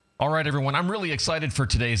All right, everyone, I'm really excited for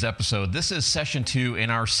today's episode. This is session 2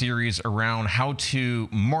 in our series around how to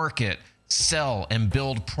market, sell, and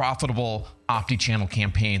build profitable omni-channel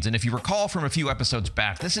campaigns. And if you recall from a few episodes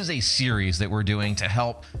back, this is a series that we're doing to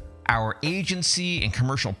help our agency and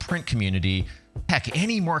commercial print community, heck,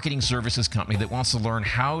 any marketing services company that wants to learn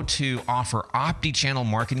how to offer omni-channel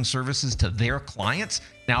marketing services to their clients.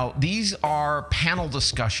 Now, these are panel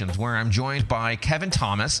discussions where I'm joined by Kevin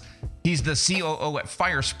Thomas. He's the COO at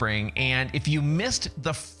Firespring. And if you missed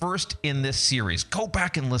the first in this series, go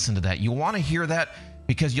back and listen to that. You'll want to hear that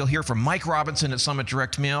because you'll hear from Mike Robinson at Summit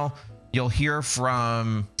Direct Mail. You'll hear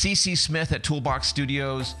from CC Smith at Toolbox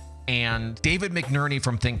Studios and David McNerney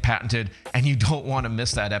from Think Patented, and you don't want to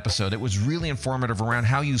miss that episode. It was really informative around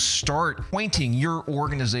how you start pointing your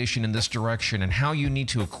organization in this direction and how you need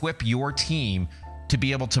to equip your team to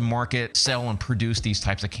be able to market, sell, and produce these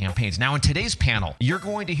types of campaigns. Now, in today's panel, you're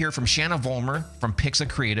going to hear from Shanna Vollmer from Pixa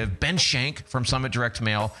Creative, Ben Shank from Summit Direct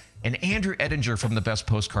Mail, and Andrew Ettinger from The Best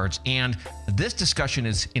Postcards. And this discussion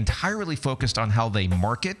is entirely focused on how they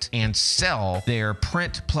market and sell their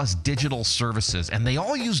print plus digital services. And they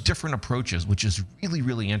all use different approaches, which is really,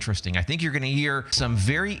 really interesting. I think you're going to hear some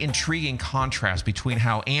very intriguing contrast between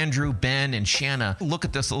how Andrew, Ben, and Shanna look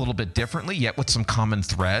at this a little bit differently, yet with some common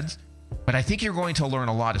threads. But I think you're going to learn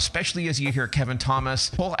a lot, especially as you hear Kevin Thomas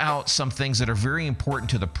pull out some things that are very important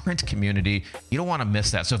to the print community. You don't want to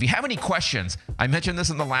miss that. So if you have any questions, I mentioned this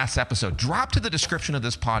in the last episode, drop to the description of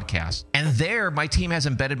this podcast. And there, my team has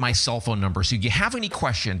embedded my cell phone number. So if you have any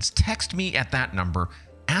questions, text me at that number,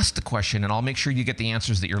 ask the question, and I'll make sure you get the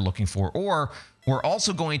answers that you're looking for. Or we're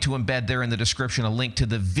also going to embed there in the description a link to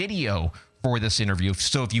the video for this interview.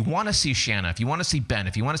 So if you want to see Shanna, if you want to see Ben,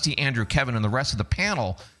 if you want to see Andrew, Kevin, and the rest of the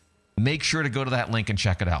panel, make sure to go to that link and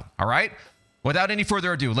check it out. All right? Without any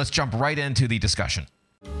further ado, let's jump right into the discussion.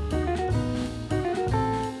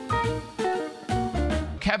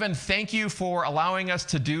 Kevin, thank you for allowing us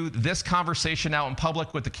to do this conversation out in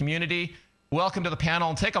public with the community. Welcome to the panel,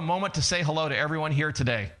 and take a moment to say hello to everyone here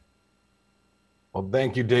today. Well,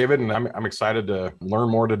 thank you, David, and I'm excited to learn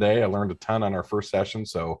more today. I learned a ton on our first session,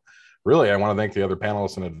 so really I want to thank the other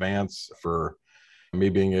panelists in advance for me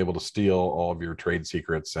being able to steal all of your trade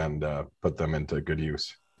secrets and put them into good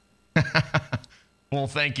use. Well,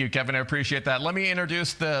 thank you, Kevin. I appreciate that. Let me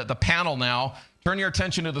introduce the panel now. Turn your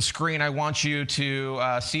attention to the screen. I want you to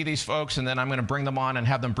see these folks, and then I'm going to bring them on and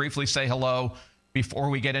have them briefly say hello before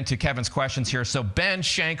we get into Kevin's questions here. So Ben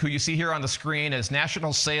Shank, who you see here on the screen, is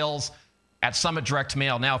National Sales at Summit Direct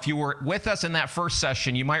Mail. Now, if you were with us in that first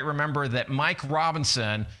session, you might remember that Mike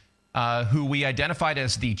Robinson, who we identified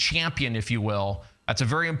as the champion, if you will. That's a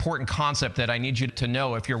very important concept that I need you to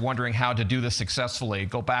know if you're wondering how to do this successfully.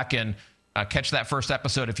 Go back and catch that first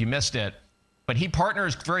episode if you missed it. But he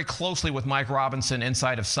partners very closely with Mike Robinson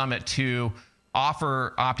inside of Summit to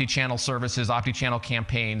offer omni-channel services, omni-channel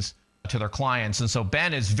campaigns to their clients. And so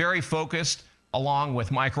Ben is very focused, along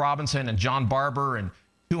with Mike Robinson and John Barber and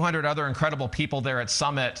 200 other incredible people there at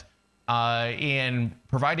Summit, in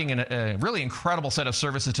providing a really incredible set of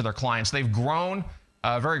services to their clients. They've grown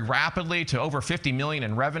very rapidly to over 50 million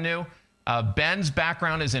in revenue. Ben's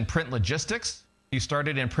background is in print logistics. He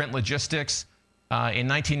started in print logistics in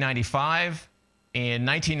 1995. In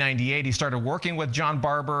 1998, he started working with John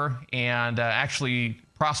Barber and actually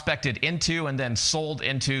prospected into and then sold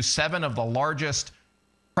into 7 of the largest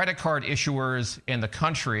credit card issuers in the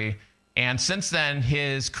country. And since then,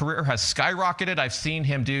 his career has skyrocketed. I've seen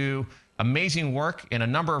him do amazing work in a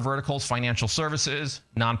number of verticals: financial services,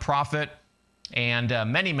 nonprofit, and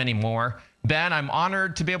many, many more. Ben, I'm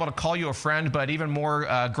honored to be able to call you a friend, but even more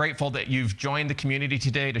grateful that you've joined the community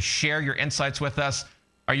today to share your insights with us.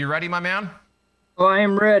 Are you ready, my man? Oh, I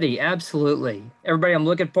am ready. Absolutely. Everybody, I'm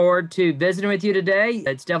looking forward to visiting with you today.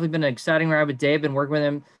 It's definitely been an exciting ride with Dave. Been working with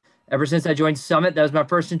him ever since I joined Summit. That was my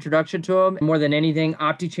first introduction to him. More than anything,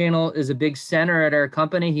 omni-channel is a big center at our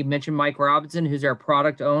company. He mentioned Mike Robinson, who's our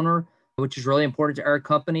product owner, which is really important to our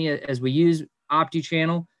company as we use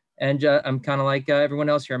omni-channel. And I'm kind of like everyone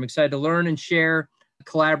else here. I'm excited to learn and share,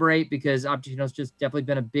 collaborate, because omni-channel has just definitely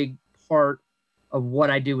been a big part of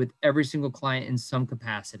what I do with every single client in some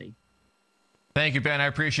capacity. Thank you, Ben. I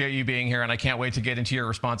appreciate you being here, and I can't wait to get into your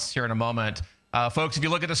responses here in a moment. Folks, if you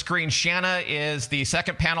look at the screen, Shanna is the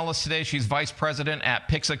second panelist today. She's vice president at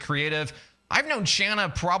Pixa Creative. I've known Shanna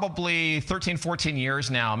probably 13, 14 years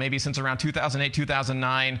now, maybe since around 2008,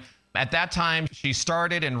 2009. At that time, she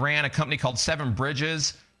started and ran a company called Seven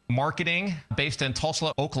Bridges Marketing based in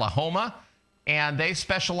Tulsa, Oklahoma. And they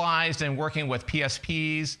specialized in working with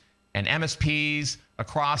PSPs and MSPs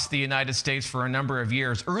across the United States for a number of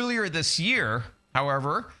years. Earlier this year,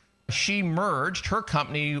 however, she merged her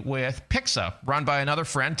company with Pixa, run by another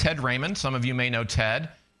friend, Ted Raymond. Some of you may know Ted.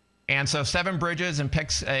 And so Seven Bridges and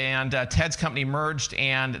Ted's company merged,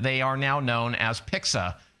 and they are now known as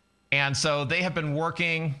Pixa. And so they have been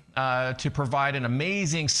working to provide an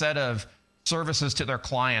amazing set of services to their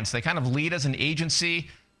clients. They kind of lead as an agency,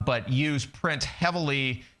 but use print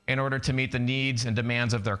heavily in order to meet the needs and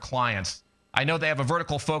demands of their clients. I know they have a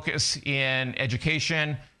vertical focus in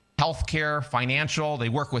education, healthcare, financial. They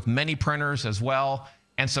work with many printers as well.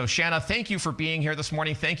 And so, Shanna, thank you for being here this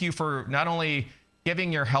morning. Thank you for not only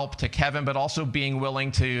giving your help to Kevin, but also being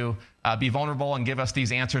willing to be vulnerable and give us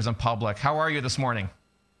these answers in public. How are you this morning?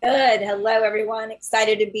 Good. Hello, everyone.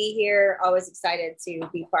 Excited to be here. Always excited to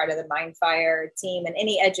be part of the Mindfire team and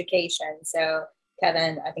any education. So,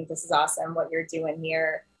 Kevin, I think this is awesome what you're doing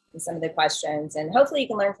here and some of the questions. And hopefully you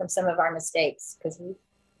can learn from some of our mistakes because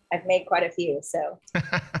I've made quite a few. So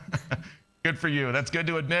good for you. That's good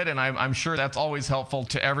to admit. And I'm sure that's always helpful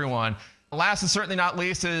to everyone. Last and certainly not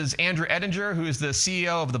least is Andrew Ettinger, who is the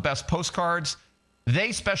CEO of the Best Postcards.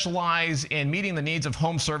 They specialize in meeting the needs of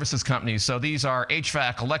home services companies. So these are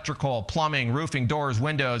HVAC, electrical, plumbing, roofing, doors,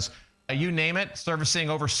 windows, you name it, servicing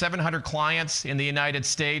over 700 clients in the United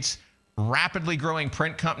States, rapidly growing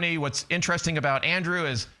print company. What's interesting about Andrew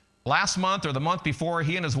is last month or the month before,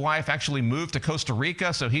 he and his wife actually moved to Costa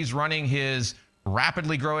Rica. So he's running his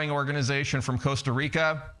rapidly growing organization from Costa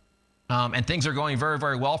Rica. And things are going very,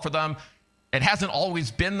 very well for them. It hasn't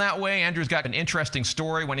always been that way. Andrew's got an interesting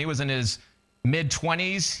story. When he was in his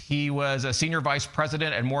mid-20s, he was a senior vice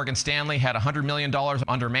president at Morgan Stanley, had $100 million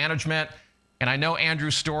under management. And I know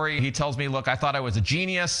Andrew's story. He tells me, look, I thought I was a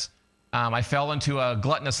genius. I fell into a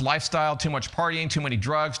gluttonous lifestyle, too much partying, too many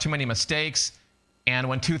drugs, too many mistakes. And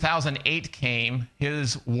when 2008 came,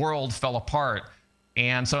 his world fell apart.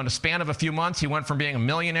 And so in a span of a few months, he went from being a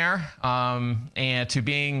millionaire and to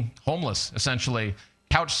being homeless, essentially,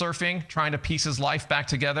 couch surfing, trying to piece his life back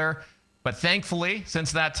together. But thankfully,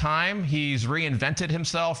 since that time, he's reinvented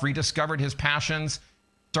himself, rediscovered his passions,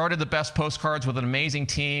 started the Best Postcards with an amazing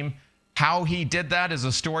team. How he did that is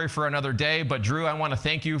a story for another day. But Drew, I want to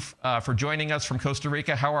thank you for joining us from Costa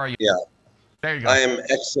Rica. How are you? Yeah. There you go. I am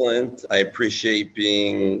excellent. I appreciate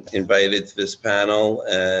being invited to this panel.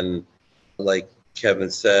 And like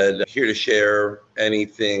Kevin said, here to share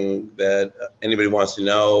anything that anybody wants to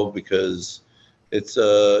know, because it's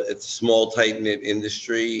a small, tight-knit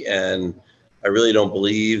industry. And I really don't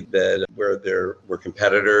believe that we're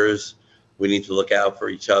competitors. We need to look out for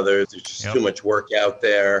each other. There's just too much work out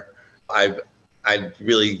there. I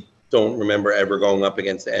really don't remember ever going up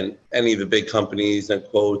against any of the big companies and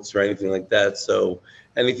quotes or anything like that. So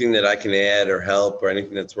anything that I can add or help or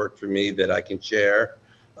anything that's worked for me that I can share,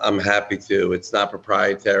 I'm happy to. It's not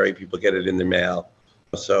proprietary. People get it in the mail.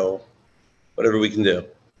 So whatever we can do.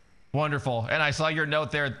 Wonderful. And I saw your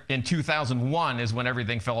note there in 2001 is when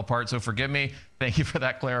everything fell apart. So forgive me. Thank you for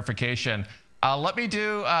that clarification. Let me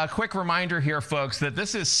do a quick reminder here, folks, that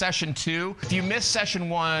this is session 2. If you missed session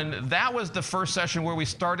 1, that was the first session where we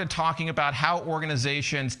started talking about how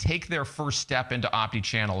organizations take their first step into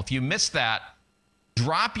OptiChannel. If you missed that,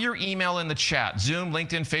 drop your email in the chat, Zoom,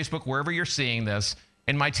 LinkedIn, Facebook, wherever you're seeing this.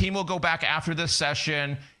 And my team will go back after this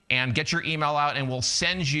session and get your email out, and we'll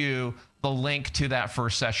send you the link to that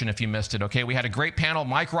first session if you missed it. Okay, we had a great panel.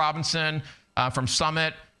 Mike Robinson from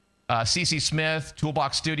Summit, CC Smith,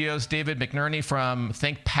 Toolbox Studios, David McNerney from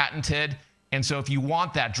Think Patented. And so if you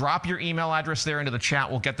want that, drop your email address there into the chat.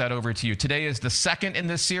 We'll get that over to you. Today is the second in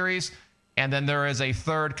this series, and then there is a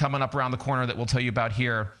third coming up around the corner that we'll tell you about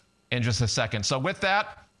here in just a second. So with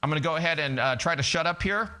that, I'm going to go ahead and try to shut up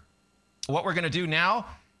here. What we're going to do now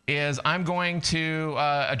is I'm going to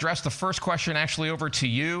address the first question actually over to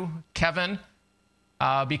you, Kevin,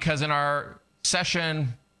 because in our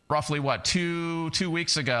session roughly, two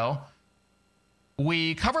weeks ago,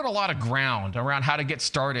 we covered a lot of ground around how to get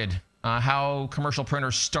started, how commercial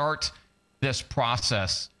printers start this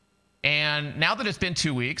process. And now that it's been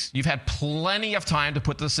 2 weeks, you've had plenty of time to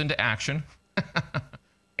put this into action.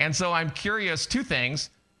 And so I'm curious, two things.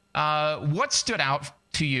 What stood out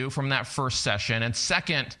to you from that first session? And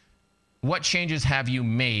second, what changes have you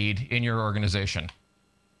made in your organization?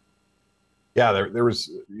 Yeah, there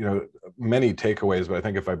was, many takeaways, but I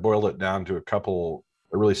think if I boiled it down to a couple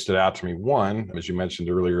that really stood out to me, one, as you mentioned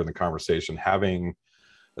earlier in the conversation, having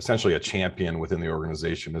essentially a champion within the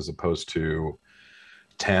organization as opposed to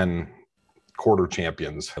 10 quarter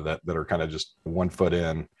champions that are kind of just 1 foot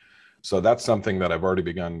in. So that's something that I've already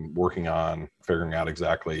begun working on, figuring out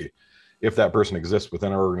exactly if that person exists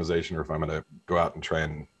within our organization or if I'm going to go out and try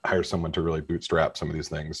and hire someone to really bootstrap some of these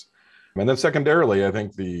things. And then secondarily, I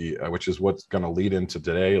think which is what's going to lead into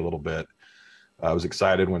today a little bit. I was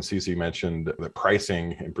excited when Cece mentioned that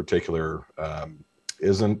pricing in particular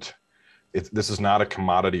this is not a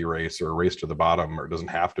commodity race or a race to the bottom, or it doesn't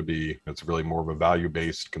have to be. It's really more of a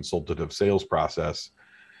value-based consultative sales process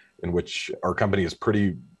in which our company is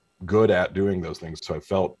pretty good at doing those things. So I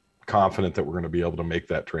felt confident that we're going to be able to make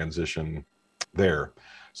that transition there.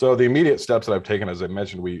 So the immediate steps that I've taken, as I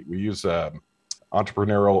mentioned, we use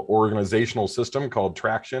entrepreneurial organizational system called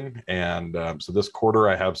Traction. And so this quarter,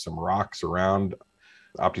 I have some rocks around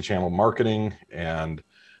OptiChannel marketing and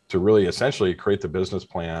to really essentially create the business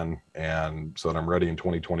plan. And so that I'm ready in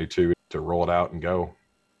 2022 to roll it out and go.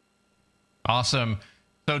 Awesome.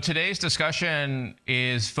 So today's discussion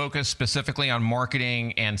is focused specifically on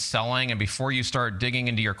marketing and selling. And before you start digging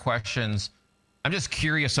into your questions, I'm just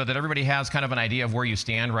curious so that everybody has kind of an idea of where you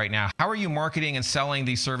stand right now. How are you marketing and selling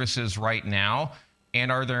these services right now?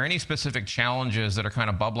 And are there any specific challenges that are kind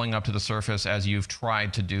of bubbling up to the surface as you've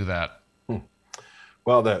tried to do that?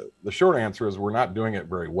 Well, the short answer is we're not doing it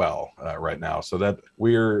very well right now. So that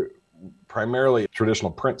we're primarily traditional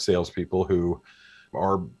print salespeople who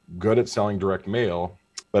are good at selling direct mail,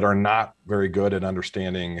 but are not very good at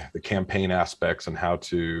understanding the campaign aspects and how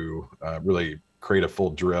to really create a full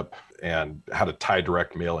drip and how to tie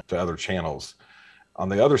direct mail to other channels. On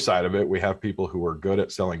the other side of it, we have people who are good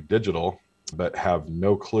at selling digital, but have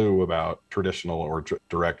no clue about traditional or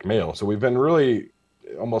direct mail. So we've been really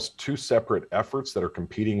almost two separate efforts that are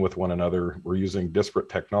competing with one another. We're using disparate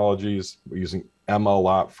technologies. We're using Emma a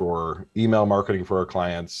lot for email marketing for our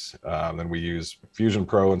clients. Then we use Fusion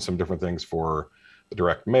Pro and some different things for the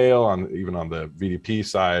direct mail, even on the VDP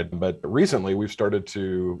side. But recently, we've started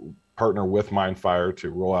to partner with Mindfire to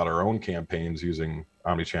roll out our own campaigns using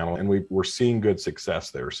OmniChannel, and we're seeing good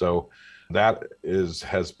success there. So that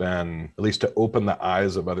has been, at least to open the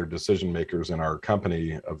eyes of other decision makers in our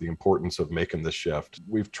company of the importance of making this shift.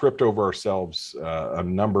 We've tripped over ourselves a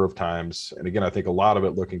number of times. And again, I think a lot of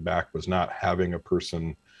it looking back was not having a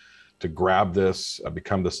person to grab this,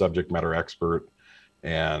 become the subject matter expert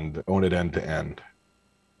and own it end to end.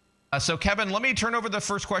 So Kevin, let me turn over the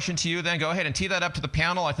first question to you, then go ahead and tee that up to the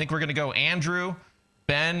panel. I think we're going to go Andrew,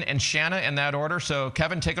 Ben, and Shanna in that order. So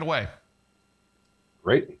Kevin, take it away.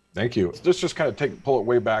 Great. Thank you. Let's just kind of pull it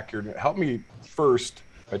way back here. Help me first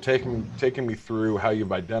by taking me through how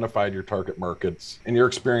you've identified your target markets. In your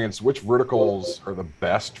experience, which verticals are the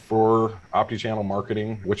best for OptiChannel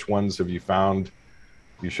marketing? Which ones have you found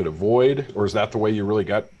you should avoid? Or is that the way you really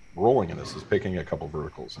got rolling in this, is picking a couple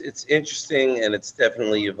verticals? It's interesting and it's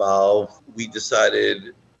definitely evolved. We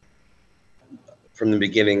decided from the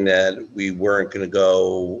beginning that we weren't going to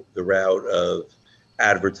go the route of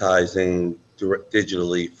advertising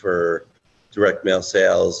digitally for direct mail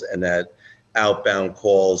sales, and that outbound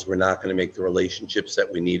calls were not going to make the relationships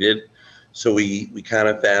that we needed. So we kind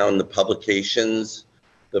of found the publications,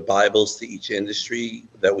 the Bibles to each industry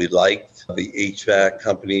that we liked, the HVAC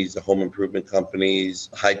companies, the home improvement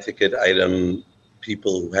companies, high ticket item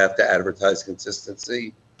people who have to advertise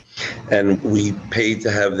consistency. And we paid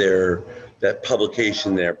to have that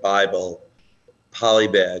publication, their Bible,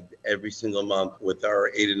 polybagged every single month with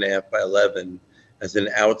our 8.5 by 11 as an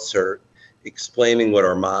outsert, explaining what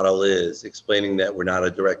our model is, explaining that we're not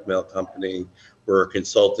a direct mail company, we're a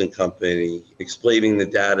consulting company, explaining the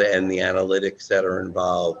data and the analytics that are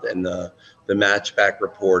involved, and the matchback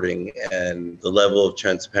reporting and the level of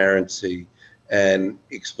transparency, and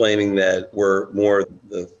explaining that we're more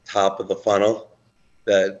the top of the funnel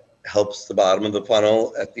that helps the bottom of the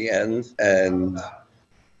funnel at the end. And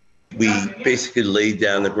we basically laid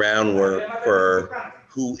down the groundwork for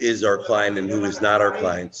who is our client and who is not our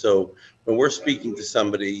client. So when we're speaking to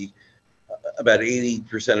somebody, about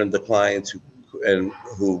 80% of the clients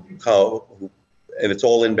who call, and it's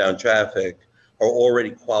all inbound traffic, are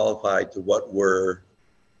already qualified to what we're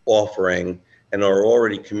offering and are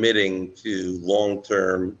already committing to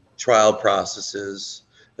long-term trial processes,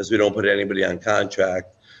 as we don't put anybody on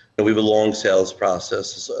contract. And we have a long sales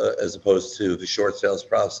process as opposed to the short sales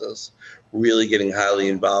process. Really getting highly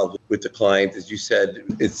involved with the client. As you said,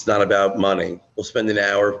 it's not about money. We'll spend an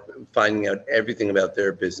hour finding out everything about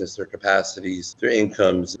their business, their capacities, their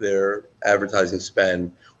incomes, their advertising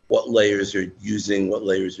spend, what layers you're using, what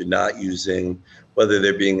layers you're not using, whether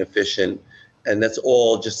they're being efficient. And that's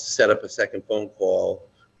all just to set up a second phone call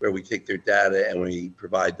where we take their data and we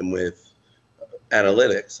provide them with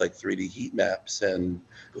analytics like 3D heat maps and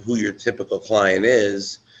who your typical client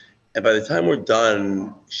is. And by the time we're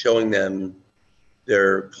done showing them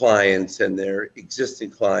their clients and their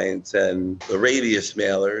existing clients and the radius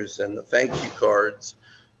mailers and the thank you cards,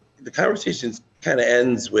 the conversation kind of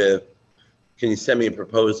ends with, can you send me a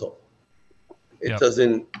proposal? It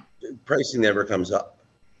doesn't, pricing never comes up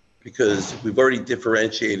because we've already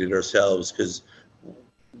differentiated ourselves because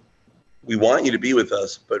we want you to be with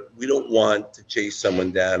us, but we don't want to chase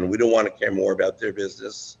someone down. We don't want to care more about their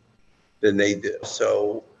business than they do.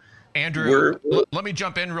 So Andrew, let me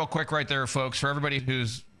jump in real quick right there, folks, for everybody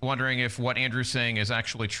who's wondering if what Andrew's saying is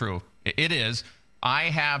actually true. It is. I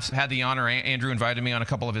have had the honor, Andrew invited me on a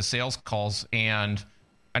couple of his sales calls, and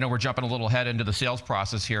I know we're jumping a little ahead into the sales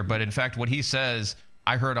process here, but in fact, what he says,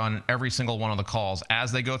 I heard on every single one of the calls.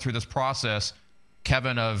 As they go through this process,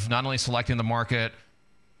 Kevin, of not only selecting the market,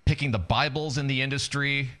 picking the Bibles in the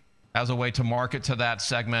industry as a way to market to that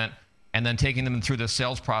segment, and then taking them through the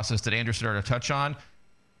sales process that Andrew started to touch on.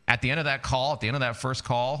 At the end of that call, at the end of that first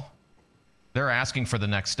call, they're asking for the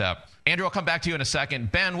next step. Andrew, I'll come back to you in a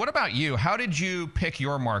second. Ben, what about you? How did you pick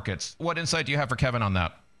your markets? What insight do you have for Kevin on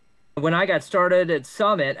that? When I got started at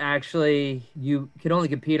Summit, actually, you could only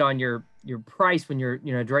compete on your price when you're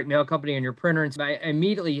a direct mail company and your printer. And so I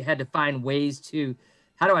immediately had to find ways to,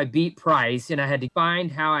 how do I beat price? And I had to find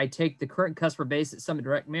how I take the current customer base that Summit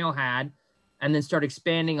Direct Mail had and then start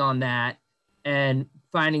expanding on that and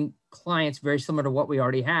finding clients very similar to what we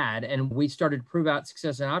already had. And we started to prove out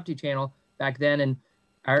success in OmniChannel back then. And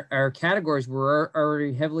our categories were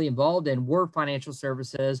already heavily involved in were financial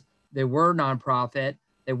services, they were nonprofit,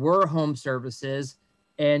 they were home services.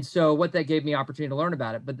 And so what that gave me opportunity to learn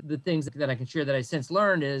about it. But the things that I can share that I since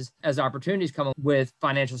learned is as opportunities come up with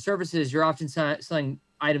financial services, you're often selling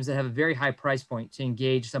items that have a very high price point to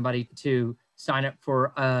engage somebody to sign up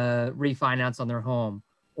for a refinance on their home.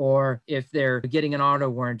 Or if they're getting an auto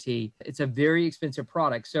warranty, it's a very expensive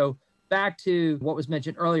product. So back to what was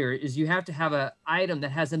mentioned earlier is you have to have an item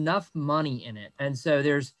that has enough money in it. And so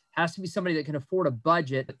has to be somebody that can afford a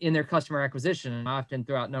budget in their customer acquisition. And I often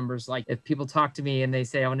throw out numbers like if people talk to me and they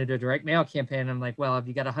say, I want to do a direct mail campaign, I'm like, well, if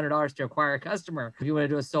you got $100 to acquire a customer, if you want to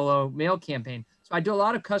do a solo mail campaign. So I do a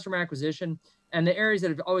lot of customer acquisition. And the areas that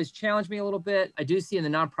have always challenged me a little bit, I do see in the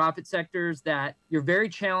nonprofit sectors that you're very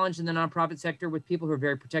challenged in the nonprofit sector with people who are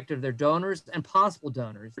very protective of their donors and possible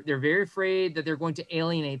donors. They're very afraid that they're going to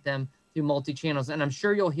alienate them through multi-channels. And I'm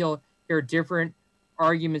sure you'll hear different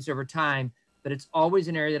arguments over time, but it's always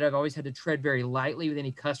an area that I've always had to tread very lightly with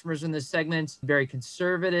any customers in this segment. Very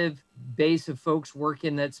conservative base of folks work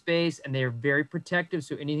in that space, and they're very protective.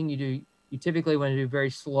 So anything you do, you typically want to do very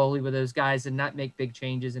slowly with those guys and not make big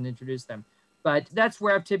changes and introduce them. But that's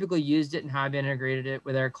where I've typically used it and how I've integrated it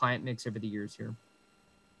with our client mix over the years here.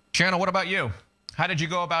 Shanna, what about you? How did you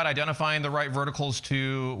go about identifying the right verticals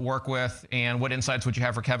to work with, and what insights would you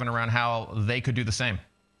have for Kevin around how they could do the same?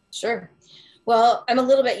 Sure. Well, I'm a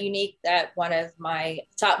little bit unique that one of my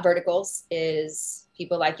top verticals is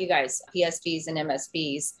people like you guys, PSPs and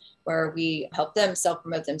MSPs, where we help them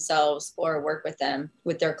self-promote themselves or work with them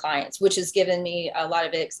with their clients, which has given me a lot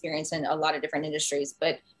of experience in a lot of different industries.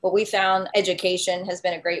 But what we found, education has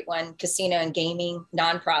been a great one. Casino and gaming,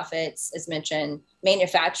 nonprofits, as mentioned,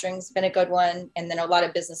 manufacturing's been a good one. And then a lot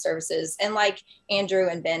of business services. And like Andrew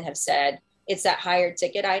and Ben have said, it's that higher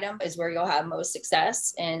ticket item is where you'll have most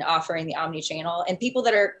success in offering the omni-channel, and people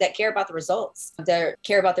that care about the results, that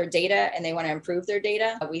care about their data and they want to improve their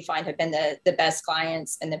data, we find have been the best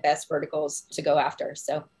clients and the best verticals to go after.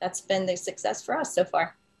 So that's been the success for us so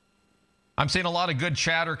far. I'm seeing a lot of good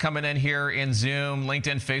chatter coming in here in Zoom,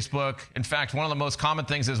 LinkedIn, Facebook. In fact, one of the most common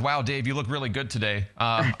things is, wow, Dave, you look really good today.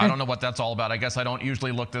 I don't know what that's all about. I guess I don't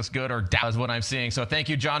usually look this good, or that is what I'm seeing. So thank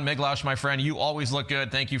you, John Miglash, my friend. You always look good.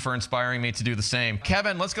 Thank you for inspiring me to do the same.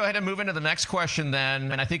 Kevin, let's go ahead and move into the next question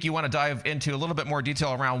then. And I think you want to dive into a little bit more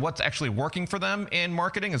detail around what's actually working for them in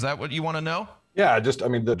marketing. Is that what you want to know? Yeah,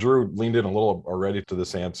 Drew leaned in a little already to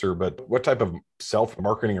this answer, but what type of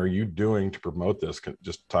self-marketing are you doing to promote this?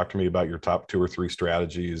 Just talk to me about your top 2 or 3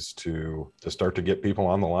 strategies to start to get people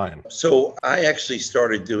on the line. So I actually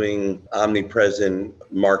started doing omnipresent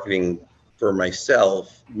marketing for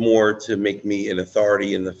myself, more to make me an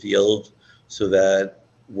authority in the field so that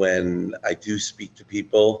when I do speak to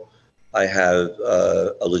people, I have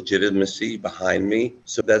a legitimacy behind me.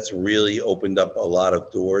 So that's really opened up a lot of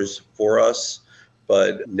doors for us.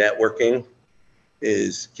 But networking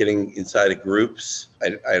is getting inside of groups.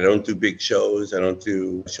 I don't do big shows. I don't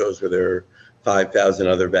do shows where there are 5,000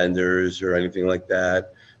 other vendors or anything like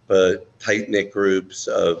that. But tight-knit groups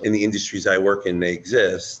in the industries I work in, they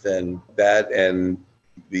exist. And that and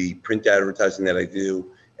the print advertising that I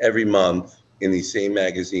do every month in these same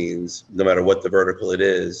magazines, no matter what the vertical it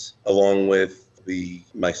is, along with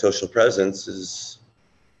my social presence is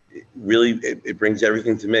really, it brings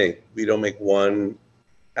everything to me. We don't make one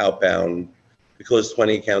outbound. We close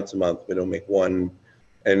 20 accounts a month. We don't make one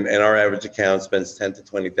And our average account spends $10,000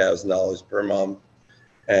 to $20,000 per month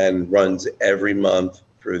and runs every month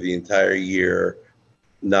for the entire year,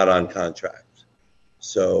 not on contract.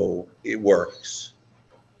 So it works.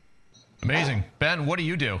 Amazing. Ben, what do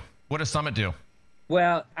you do? What does Summit do?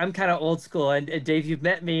 Well, I'm kind of old school, and Dave, you've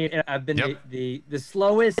met me, and I've been Yep. the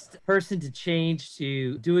slowest person to change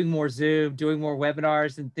to doing more Zoom, doing more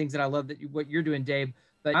webinars, and things that I love what you're doing, Dave.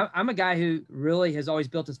 But I'm a guy who really has always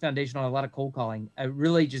built his foundation on a lot of cold calling. I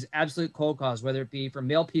really just absolute cold calls, whether it be from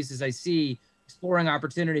mail pieces I see, exploring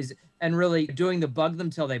opportunities, and really doing the bug them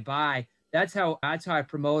till they buy. That's how I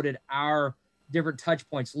promoted our different touch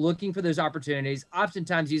points, looking for those opportunities,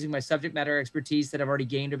 oftentimes using my subject matter expertise that I've already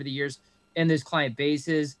gained over the years in those client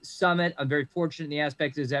bases. Summit, I'm very fortunate in the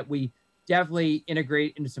aspect is that we definitely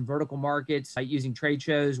integrate into some vertical markets using trade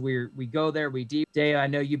shows. We go there, we deep. Dave, I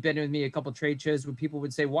know you've been with me a couple of trade shows where people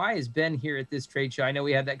would say, why is Ben here at this trade show? I know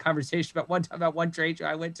we had that conversation about one trade show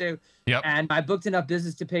I went to. Yep. And I booked enough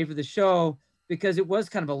business to pay for the show because it was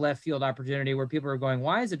kind of a left field opportunity where people are going,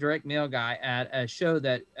 why is a direct mail guy at a show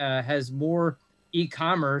that has more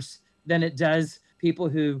e-commerce than it does people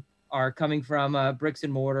who are coming from a bricks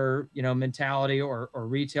and mortar, mentality or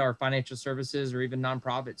retail or financial services or even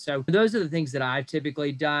nonprofit. So those are the things that I've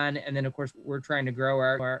typically done. And then of course, we're trying to grow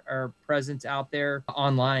our presence out there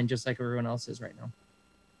online, just like everyone else is right now.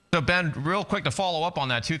 So Ben, real quick to follow up on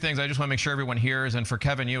that, two things I just want to make sure everyone hears, and for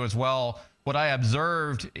Kevin, you as well. What I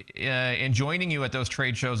observed in joining you at those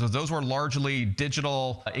trade shows is those were largely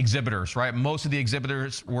digital exhibitors, right? Most of the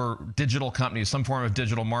exhibitors were digital companies, some form of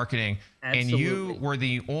digital marketing. Absolutely. And you were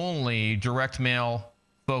the only direct mail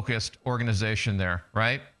focused organization there,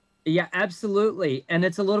 right? Yeah, absolutely. And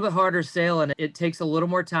it's a little bit harder sale, and it takes a little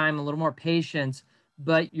more time, a little more patience,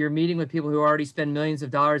 but you're meeting with people who already spend millions of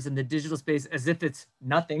dollars in the digital space as if it's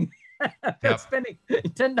nothing. They're spending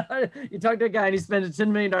 $10. You talk to a guy and he spends $10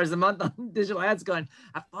 million a month on digital ads going,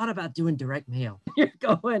 I thought about doing direct mail. You're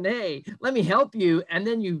going, hey, let me help you. And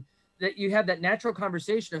then you have that natural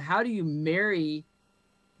conversation of how do you marry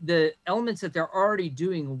the elements that they're already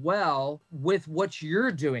doing well with what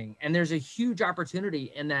you're doing. And there's a huge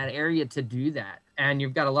opportunity in that area to do that. And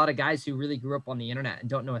you've got a lot of guys who really grew up on the internet and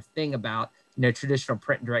don't know a thing about, traditional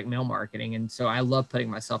print and direct mail marketing. And so I love putting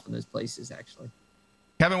myself in those places, actually.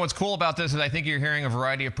 Kevin, what's cool about this is I think you're hearing a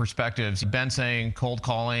variety of perspectives. Ben saying cold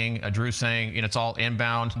calling, Drew saying it's all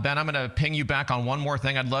inbound. Ben, I'm going to ping you back on one more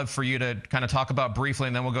thing I'd love for you to kind of talk about briefly,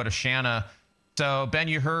 and then we'll go to Shanna. So Ben,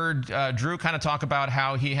 you heard Drew kind of talk about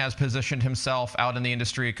how he has positioned himself out in the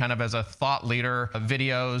industry kind of as a thought leader,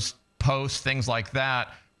 videos, posts, things like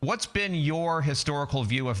that. What's been your historical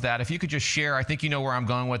view of that? If you could just share, I think you know where I'm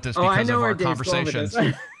going with this because of our conversations.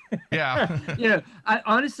 Yeah.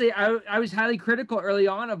 I was highly critical early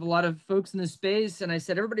on of a lot of folks in this space. And I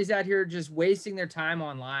said, everybody's out here just wasting their time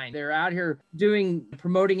online. They're out here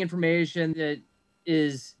promoting information that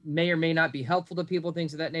may or may not be helpful to people,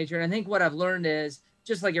 things of that nature. And I think what I've learned is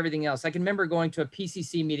just like everything else. I can remember going to a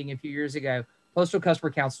PCC meeting a few years ago, Postal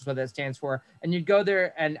Customer Council is what that stands for. And you'd go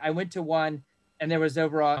there, and I went to one, and there was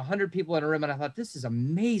over 100 people in a room. And I thought, this is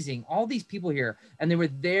amazing. All these people here, and they were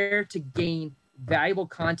there to gain valuable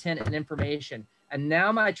content and information. And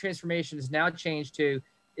now my transformation has now changed to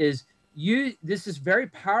this is very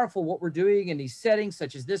powerful what we're doing in these settings,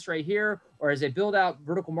 such as this right here, or as they build out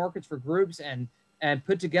vertical markets for groups and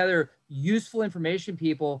put together useful information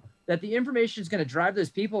people, that the information is going to drive those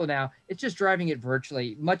people now. It's just driving it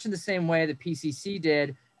virtually, much in the same way that PCC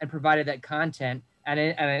did and provided that content. And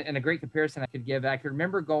a great comparison I could give, I could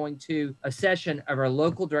remember going to a session of our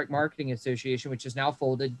local direct marketing association, which is now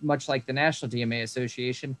folded, much like the National DMA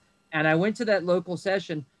Association. And I went to that local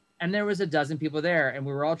session, and there was a dozen people there, and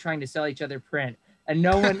we were all trying to sell each other print. And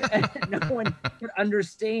no one could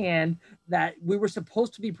understand that we were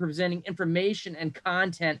supposed to be presenting information and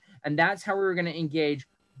content, and that's how we were going to engage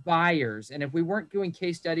buyers. And if we weren't doing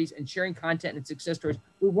case studies and sharing content and success stories,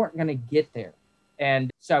 we weren't going to get there.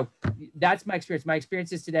 And so that's my experience. My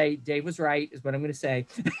experience is today, Dave was right, is what I'm going to say.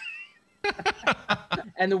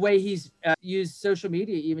 And the way he's used social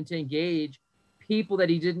media even to engage people that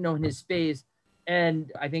he didn't know in his space.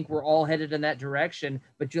 And I think we're all headed in that direction,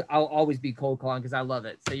 but I'll always be cold calling because I love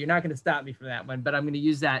it. So you're not going to stop me from that one, but I'm going to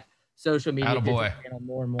use that social media channel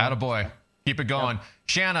more and more. Attaboy. Keep it going. Yep.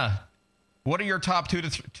 Shanna, what are your top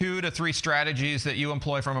two to three strategies that you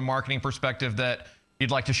employ from a marketing perspective that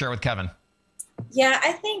you'd like to share with Kevin? Yeah,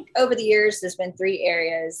 I think over the years, there's been three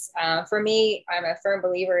areas. For me, I'm a firm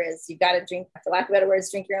believer is you've got to drink, for lack of better words,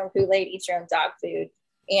 drink your own Kool-Aid, eat your own dog food.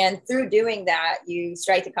 And through doing that, you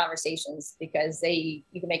strike the conversations because you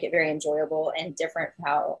can make it very enjoyable and different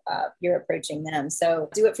how you're approaching them. So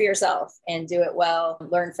do it for yourself and do it well,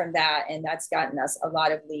 learn from that. And that's gotten us a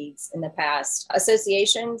lot of leads in the past.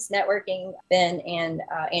 Associations, networking, Ben and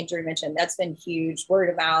Andrew mentioned, that's been huge. Word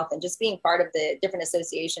of mouth and just being part of the different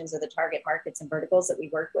associations of the target markets and verticals that we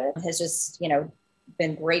work with has just,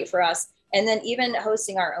 been great for us. And then even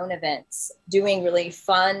hosting our own events, doing really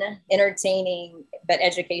fun, entertaining, but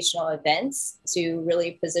educational events to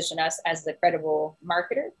really position us as the credible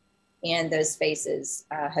marketer. And those spaces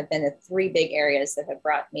have been the 3 big areas that have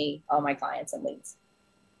brought me all my clients and leads.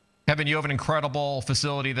 Kevin, you have an incredible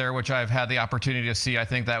facility there, which I've had the opportunity to see. I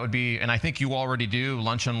think that would be, and I think you already do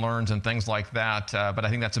lunch and learns and things like that. But I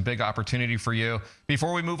think that's a big opportunity for you.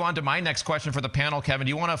 Before we move on to my next question for the panel, Kevin, do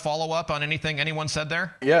you want to follow up on anything anyone said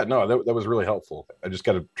there? Yeah, no, that was really helpful. I just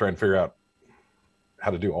got to try and figure out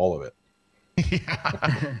how to do all of it.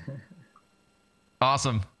 Yeah.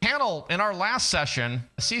 Awesome. Panel, in our last session,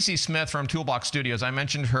 Cece Smith from Toolbox Studios, I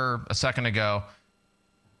mentioned her a second ago.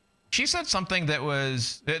 She said something that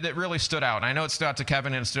really stood out. I know it stood out to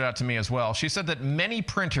Kevin and it stood out to me as well. She said that many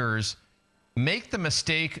printers make the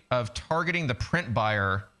mistake of targeting the print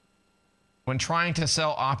buyer when trying to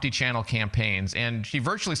sell omni-channel campaigns. And she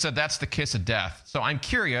virtually said that's the kiss of death. So I'm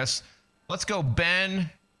curious. Let's go Ben,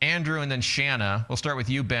 Andrew, and then Shanna. We'll start with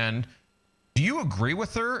you, Ben. Do you agree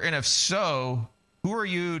with her? And if so, who are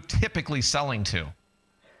you typically selling to?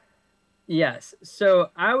 Yes. So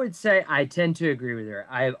I would say I tend to agree with her.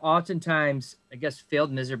 I have oftentimes, failed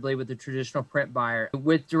miserably with the traditional print buyer.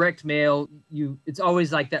 With direct mail, it's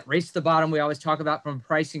always like that race to the bottom we always talk about from a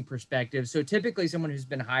pricing perspective. So typically someone who's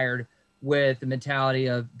been hired with the mentality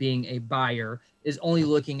of being a buyer is only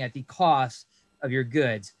looking at the cost of your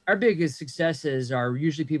goods. Our biggest successes are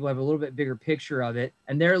usually people have a little bit bigger picture of it,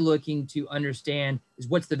 and they're looking to understand is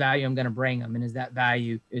what's the value I'm going to bring them, and is that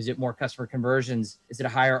value, is it more customer conversions, is it a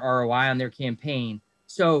higher ROI on their campaign?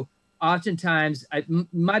 So oftentimes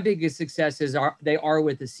my biggest successes are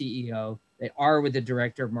with the CEO, they are with the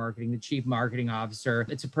director of marketing, the chief marketing officer.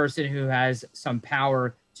 It's a person who has some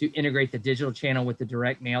power to integrate the digital channel with the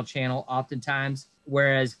direct mail channel oftentimes,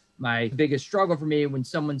 whereas my biggest struggle for me when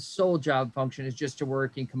someone's sole job function is just to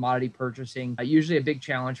work in commodity purchasing, usually a big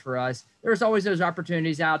challenge for us. There's always those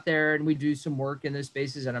opportunities out there, and we do some work in those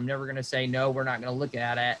spaces, and I'm never going to say, no, we're not going to look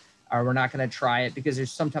at it, or we're not going to try it, because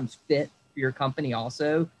there's sometimes fit for your company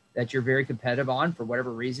also that you're very competitive on. For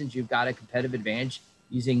whatever reasons, you've got a competitive advantage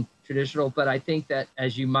using traditional. But I think that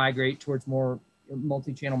as you migrate towards more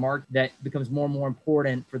multi-channel market, that becomes more and more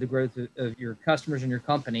important for the growth of your customers and your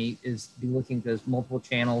company, is to be looking at those multiple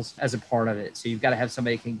channels as a part of it. So you've got to have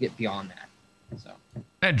somebody who can get beyond that. So,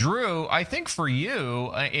 now, Drew, I think for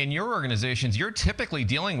you in your organizations, you're typically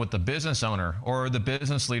dealing with the business owner or the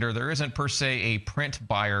business leader. There isn't per se a print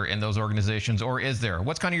buyer in those organizations, or is there?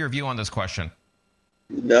 What's kind of your view on this question?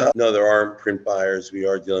 No, there aren't print buyers. We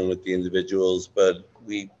are dealing with the individuals, but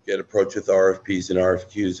we get approached with RFPs and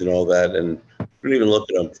RFQs and all that, and we don't even look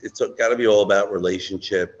at them. It's got to be all about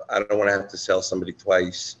relationship. I don't want to have to sell somebody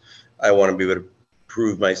twice. I want to be able to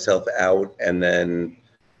prove myself out and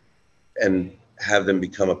have them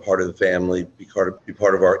become a part of the family, be part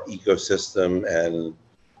of our ecosystem,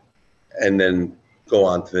 and then go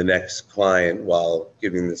on to the next client while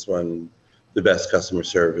giving this one the best customer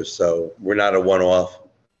service. So we're not a one-off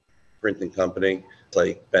printing company.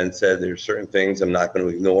 Like Ben said, there's certain things I'm not going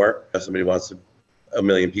to ignore. If somebody wants a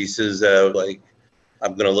million pieces, I'm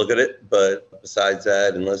going to look at it. But besides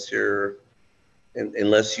that, unless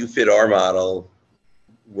you fit our model,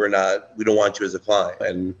 we don't want you as a client.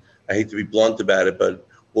 And I hate to be blunt about it, but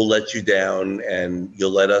we'll let you down and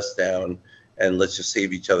you'll let us down, and let's just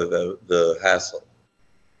save each other the hassle.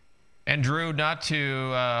 And Drew, not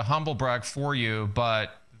to humble brag for you,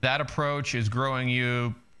 but that approach is growing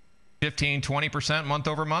you 15, 20% month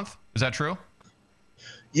over month. Is that true?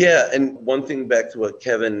 Yeah. And one thing back to what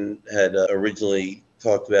Kevin had originally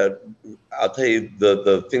talked about, I'll tell you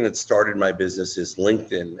the thing that started my business is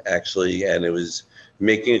LinkedIn, actually. And it was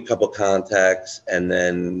making a couple contacts, and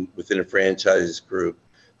then within a franchise group,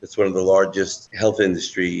 that's one of the largest health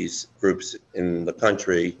industries groups in the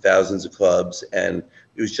country, thousands of clubs. And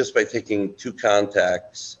it was just by taking 2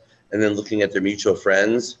 contacts and then looking at their mutual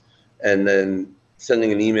friends and then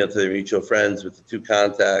sending an email to their mutual friends with the 2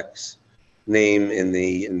 contacts name in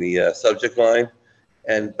the subject line.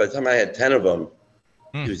 And by the time I had 10 of them,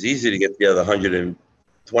 it was easy to get the other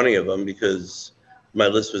 120 of them, because my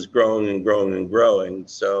list was growing and growing and growing.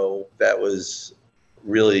 So that was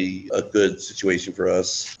really a good situation for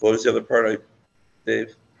us. What was the other part,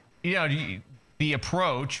 Dave? Yeah, the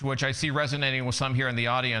approach, which I see resonating with some here in the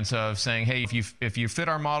audience, of saying, hey, if you fit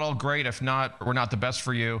our model, great. If not, we're not the best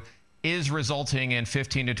for you, is resulting in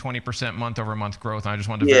 15 to 20% month over month growth. And I just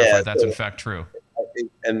wanted to verify that's in fact true.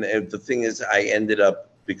 And the thing is, I ended up,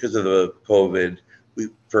 because of the COVID,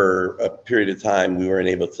 for a period of time, we weren't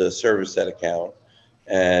able to service that account.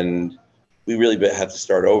 And we really had to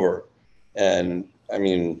start over. And I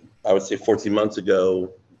mean, I would say 14 months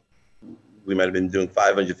ago, we might have been doing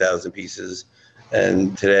 500,000 pieces.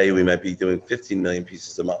 And today we might be doing 15 million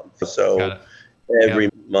pieces a month. So every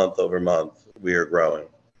month over month, we are growing.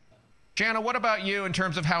 Jana, what about you in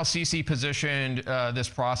terms of how CC positioned this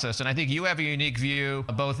process? And I think you have a unique view,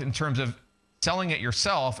 both in terms of selling it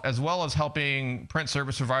yourself, as well as helping print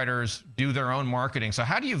service providers do their own marketing. So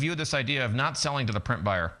how do you view this idea of not selling to the print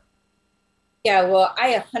buyer? Yeah, well,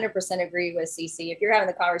 I 100% agree with CC. If you're having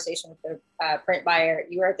the conversation with the print buyer,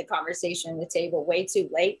 you are at the conversation at the table way too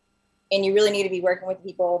late. And you really need to be working with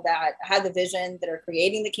people that have the vision, that are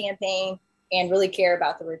creating the campaign, and really care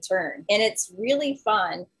about the return. And it's really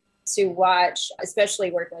fun to watch,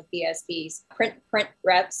 especially working with BSPs, print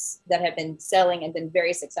reps that have been selling and been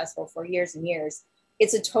very successful for years and years.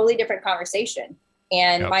 It's a totally different conversation.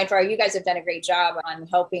 And Mindfire, you guys have done a great job on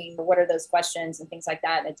helping. What are those questions and things like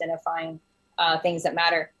that, and identifying things that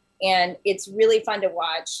matter. And it's really fun to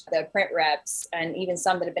watch the print reps, and even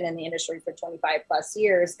some that have been in the industry for 25 plus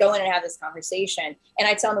years, go in and have this conversation. And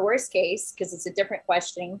I tell them the worst case, because it's a different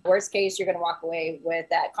question, worst case, you're going to walk away with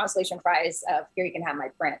that consolation prize of, here, you can have my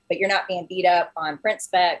print, but you're not being beat up on print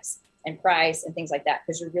specs and price and things like that,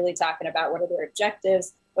 because you're really talking about what are their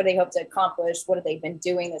objectives, what do they hope to accomplish, what have they been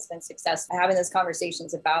doing that's been successful. Having those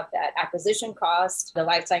conversations about that acquisition cost, the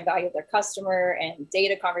lifetime value of their customer, and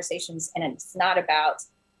data conversations. And it's not about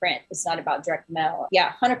print. It's not about direct mail.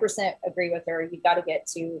 Yeah, 100% agree with her. You've got to get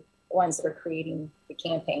to the ones that are creating the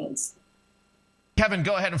campaigns. Kevin,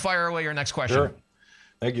 go ahead and fire away your next question. Sure.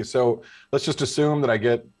 Thank you. So let's just assume that I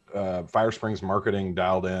get FireSpring's marketing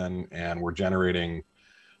dialed in, and we're generating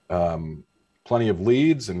plenty of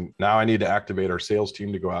leads. And now I need to activate our sales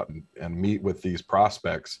team to go out and meet with these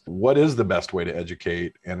prospects. What is the best way to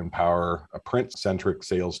educate and empower a print-centric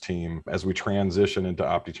sales team as we transition into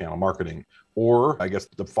omnichannel marketing? Or I guess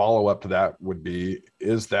the follow-up to that would be,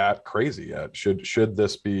 is that crazy? Should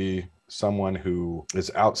this be someone who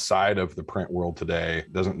is outside of the print world today,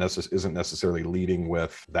 isn't necessarily leading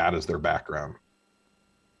with that as their background?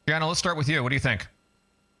 Jana, let's start with you. What do you think?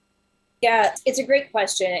 Yeah, it's a great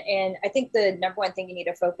question. And I think the number one thing you need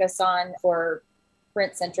to focus on for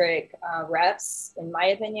print-centric reps, in my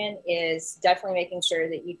opinion, is definitely making sure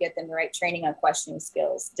that you get them the right training on questioning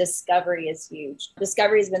skills. Discovery is huge.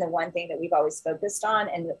 Discovery has been the one thing that we've always focused on.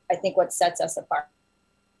 And I think what sets us apart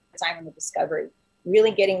time in the discovery,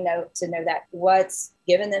 really getting to know that what's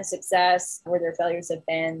given them success, where their failures have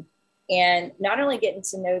been, and not only getting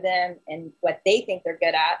to know them and what they think they're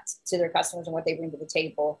good at to their customers and what they bring to the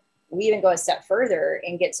table. We even go a step further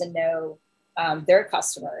and get to know their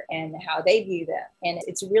customer and how they view them. And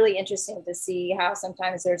it's really interesting to see how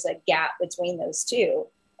sometimes there's a gap between those two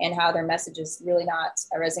and how their message is really not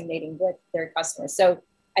resonating with their customers. So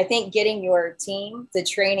I think getting your team the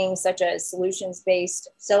training, such as solutions-based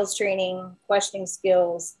sales training, questioning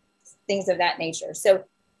skills, things of that nature. So,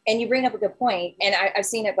 and you bring up a good point, and I've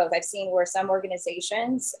seen it both. I've seen where some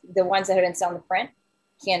organizations, the ones that have been selling the print,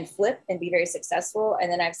 can flip and be very successful.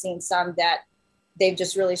 And then I've seen some that they've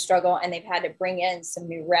just really struggled, and they've had to bring in some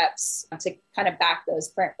new reps to kind of back those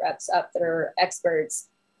print reps up that are experts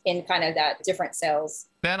in kind of that different sales.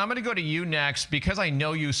 Ben, I'm going to go to you next because I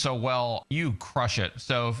know you so well. You crush it.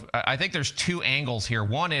 So I think there's two angles here.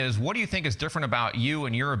 One is, what do you think is different about you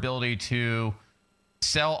and your ability to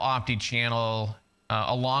sell omnichannel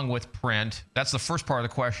along with print? That's the first part of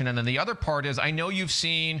the question. And then the other part is, I know you've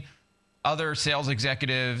seen other sales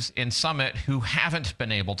executives in Summit who haven't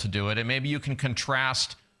been able to do it. And maybe you can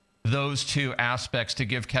contrast those two aspects to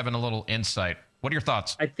give Kevin a little insight. What are your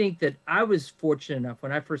thoughts? I think that I was fortunate enough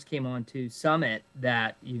when I first came on to Summit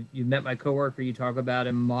that you met my coworker, you talk about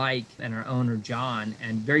him, Mike, and our owner, John,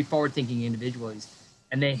 and very forward-thinking individuals.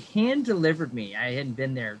 And they hand-delivered me, I hadn't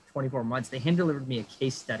been there 24 months, they hand-delivered me a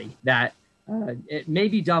case study that it may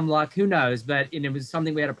be dumb luck, who knows, but it was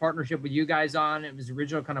something we had a partnership with you guys on. It was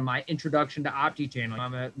original kind of my introduction to omnichannel.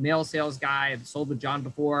 I'm a mail sales guy. I've sold with John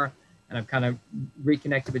before, and I've kind of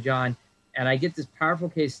reconnected with John. And I get this powerful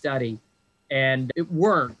case study, and it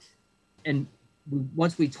worked. And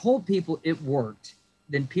once we told people it worked,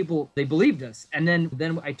 then they believed us. And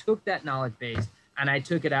then I took that knowledge base and I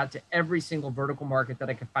took it out to every single vertical market that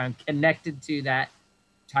I could find connected to that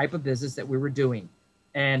type of business that we were doing.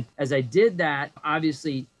 And as I did that,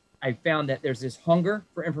 obviously I found that there's this hunger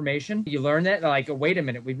for information. You learn that, like, oh, wait a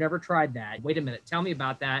minute, we've never tried that. Wait a minute, tell me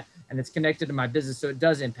about that. And it's connected to my business, so it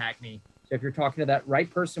does impact me. So if you're talking to that right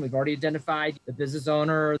person, we've already identified the business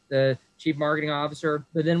owner, the chief marketing officer,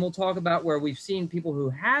 but then we'll talk about where we've seen people who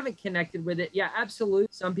haven't connected with it. Yeah, absolutely.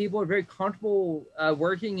 Some people are very comfortable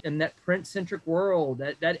working in that print-centric world.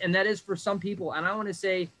 That is for some people. And I want to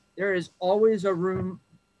say there is always a room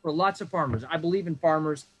for lots of farmers. I believe in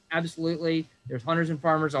farmers. Absolutely. There's hunters and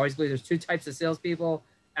farmers. I always believe there's two types of salespeople.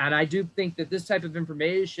 And I do think that this type of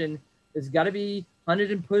information has got to be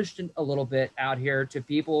hunted and pushed a little bit out here to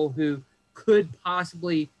people who could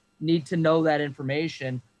possibly need to know that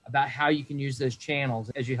information about how you can use those channels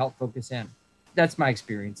as you help focus in. That's my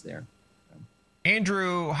experience there.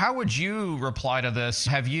 Andrew, how would you reply to this?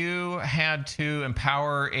 Have you had to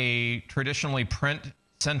empower a traditionally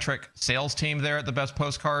print-centric sales team there at the Best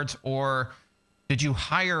Postcards, or did you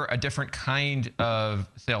hire a different kind of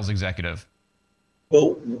sales executive?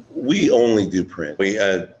 Well, we only do print. We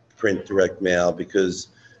print direct mail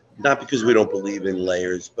not because we don't believe in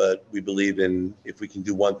layers, but we believe in if we can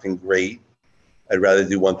do one thing great, I'd rather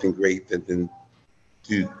do one thing great than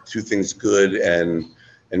do two things good and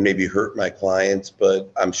maybe hurt my clients.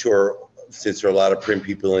 But I'm sure since there are a lot of print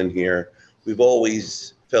people in here, we've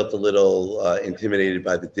always felt a little intimidated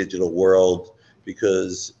by the digital world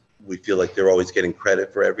because we feel like they're always getting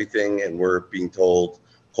credit for everything and we're being told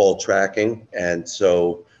call tracking. And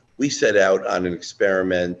so we set out on an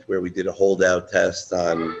experiment where we did a holdout test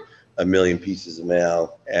on 1 million pieces of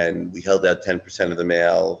mail, and we held out 10% of the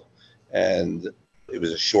mail, and it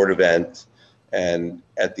was a short event. And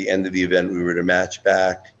at the end of the event, we were to match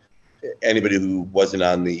back. Anybody who wasn't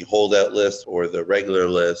on the holdout list or the regular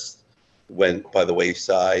list went by the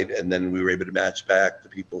wayside, and then we were able to match back the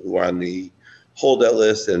people who were on the holdout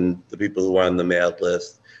list and the people who were on the mailed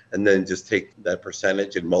list, and then just take that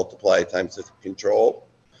percentage and multiply it times the control.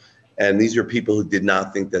 And these are people who did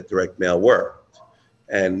not think that direct mail worked.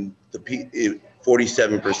 And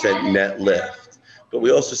 47% net lift. But we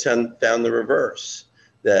also found the reverse,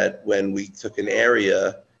 that when we took an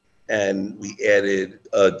area and we added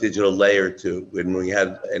a digital layer to it, when we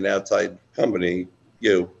had an outside company,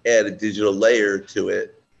 add a digital layer to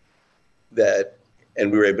it,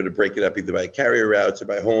 and we were able to break it up either by carrier routes or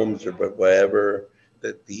by homes or by whatever,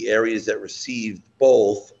 that the areas that received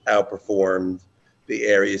both outperformed the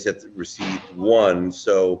areas that received one.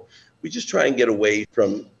 So we just try and get away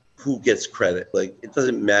from who gets credit. Like, it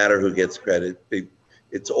doesn't matter who gets credit.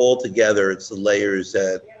 It's all together. It's the layers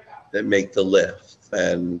that make the lift.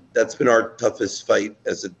 And that's been our toughest fight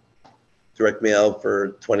as a direct mail for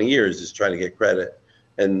 20 years, is trying to get credit.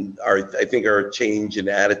 And I think our change in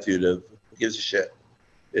attitude of who gives a shit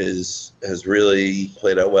has really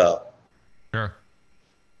played out well. Sure.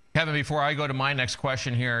 Kevin, before I go to my next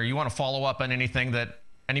question here, you want to follow up on anything that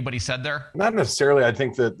anybody said there? Not necessarily. I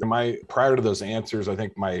think that prior to those answers, I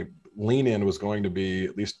think my lean in was going to be,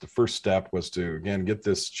 at least the first step was to, again, get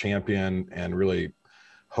this champion and really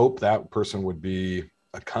hope that person would be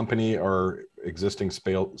a company or existing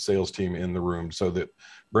sales team in the room, so that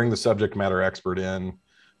bring the subject matter expert in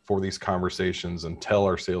for these conversations until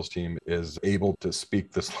our sales team is able to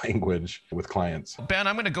speak this language with clients. Ben,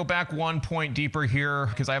 I'm going to go back one point deeper here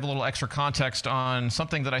because I have a little extra context on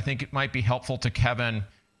something that I think it might be helpful to Kevin.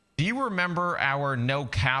 Do you remember our no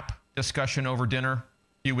cap discussion over dinner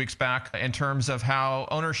a few weeks back in terms of how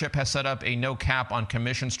ownership has set up a no cap on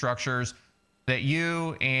commission structures that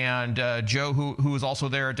you and Joe, who was also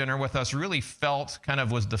there at dinner with us, really felt kind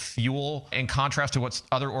of was the fuel in contrast to what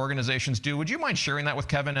other organizations do? Would you mind sharing that with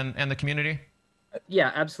Kevin and the community?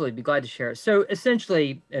 Yeah, absolutely. Be glad to share. So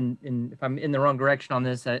essentially, and if I'm in the wrong direction on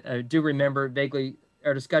this, I do remember vaguely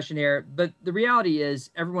our discussion here, but the reality is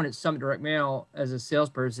everyone at Summit Direct Mail as a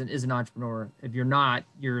salesperson is an entrepreneur. If you're not,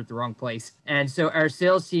 you're at the wrong place. And so our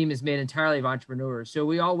sales team is made entirely of entrepreneurs. So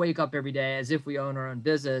we all wake up every day as if we own our own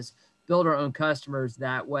business, build our own customers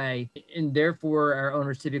that way. And therefore, our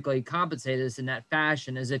owners typically compensate us in that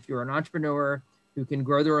fashion, as if you're an entrepreneur who can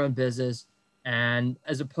grow their own business, and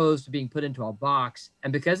as opposed to being put into a box.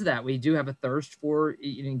 And because of that, we do have a thirst for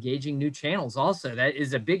engaging new channels. Also, that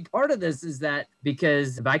is a big part of this, is that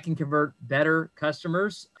because if I can convert better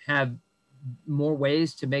customers, have more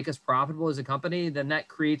ways to make us profitable as a company, then that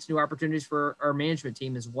creates new opportunities for our management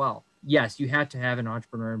team as well. Yes, you have to have an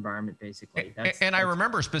entrepreneur environment, basically. I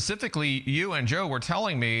remember specifically you and Joe were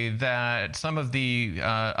telling me that some of the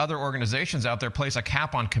other organizations out there place a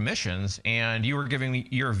cap on commissions, and you were giving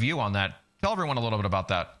your view on that. Tell everyone a little bit about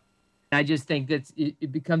that. I just think that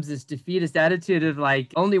it becomes this defeatist attitude of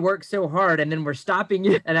like, only work so hard and then we're stopping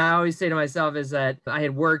you. And I always say to myself is that I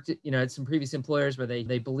had worked, at some previous employers where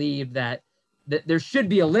they believed that there should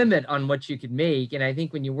be a limit on what you could make. And I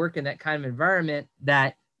think when you work in that kind of environment,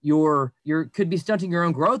 that you're could be stunting your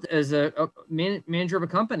own growth as a manager of a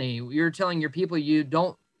company. You're telling your people you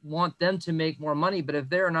don't want them to make more money, but if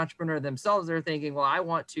they're an entrepreneur themselves, they're thinking, well, I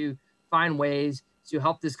want to find ways to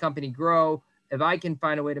help this company grow. If I can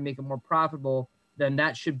find a way to make it more profitable, then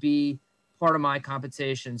that should be part of my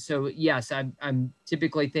compensation. So yes, I'm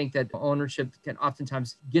typically think that ownership can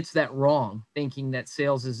oftentimes gets that wrong, thinking that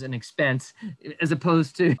sales is an expense as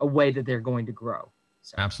opposed to a way that they're going to grow.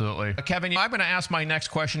 So. Absolutely. Kevin, I'm going to ask my next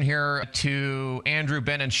question here to Andrew,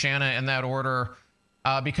 Ben, and Shanna in that order,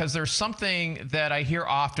 because there's something that I hear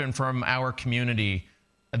often from our community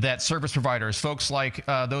that service providers, folks like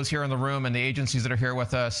those here in the room and the agencies that are here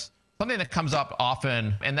with us, something that comes up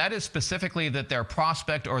often, and that is specifically that their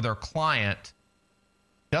prospect or their client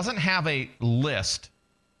doesn't have a list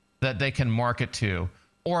that they can market to,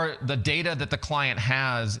 or the data that the client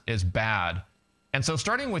has is bad. And so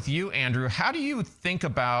starting with you, Andrew, how do you think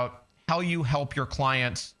about how you help your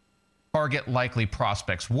clients target likely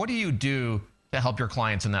prospects? What do you do to help your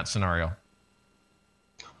clients in that scenario?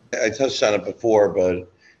 I touched on it before,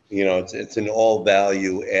 but it's an all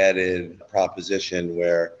value added proposition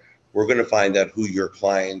where we're going to find out who your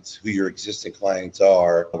existing clients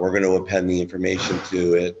are. We're going to append the information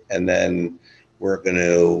to it, and then we're going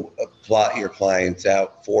to plot your clients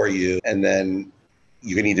out for you. And then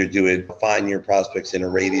you can either do it, find your prospects in a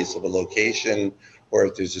radius of a location, or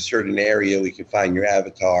if there's a certain area, we can find your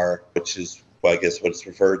avatar, which is, I guess, what it's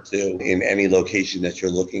referred to in any location that you're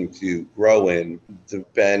looking to grow in.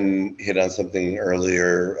 Ben hit on something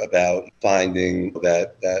earlier about finding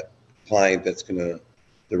that client that's going to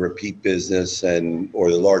the repeat business or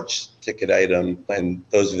the large ticket item. And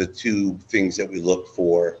those are the two things that we look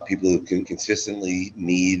for. People who can consistently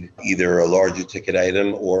need either a larger ticket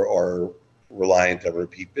item or are reliant on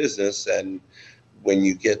repeat business. And when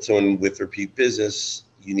you get someone with repeat business,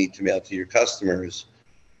 you need to mail to your customers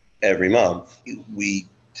every month. We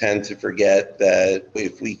tend to forget that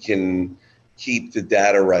if we can keep the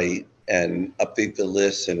data right and update the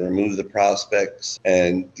lists and remove the prospects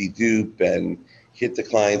and dedupe and hit the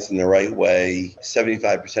clients in the right way,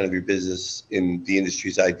 75% of your business in the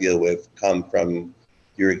industries I deal with come from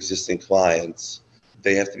your existing clients.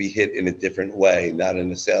 They have to be hit in a different way, not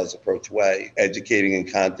in a sales approach way. Educating in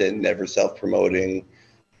content, never self-promoting,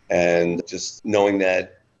 and just knowing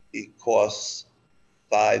that it costs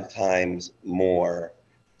 5 times more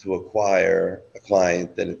to acquire a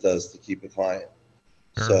client than it does to keep a client.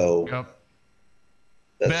 Sure. So yep.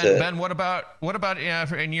 That's it. Ben, what about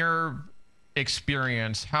in your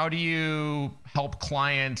experience, how do you help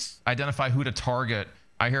clients identify who to target?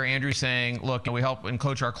 I hear Andrew saying, look, we help and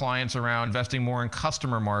coach our clients around investing more in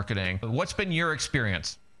customer marketing. What's been your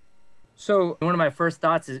experience? So one of my first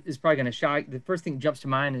thoughts is probably going to shock. The first thing that jumps to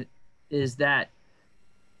mind is that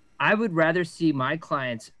I would rather see my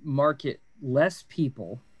clients market less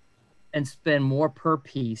people and spend more per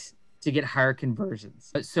piece to get higher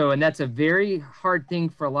conversions. And that's a very hard thing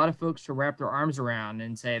for a lot of folks to wrap their arms around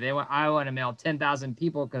and say, I want to mail 10,000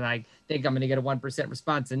 people because I think I'm going to get a 1%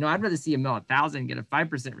 response. And no, I'd rather see you mail 1,000 and get a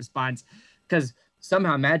 5% response, because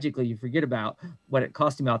somehow magically you forget about what it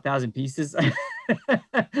cost to mail 1,000 pieces.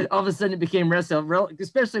 All of a sudden it became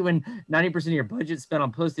especially when 90% of your budget's spent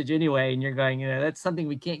on postage anyway, and you're going, that's something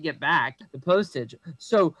we can't get back, the postage.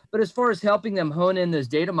 So, but as far as helping them hone in those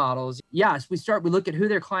data models, yes, we look at who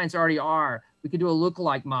their clients already are. We could do a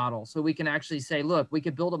lookalike model. So we can actually say, look, we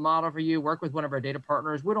could build a model for you, work with one of our data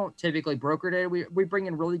partners. We don't typically broker data. We bring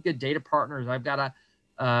in really good data partners. I've got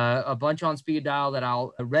a bunch on speed dial that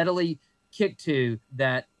I'll readily kick to,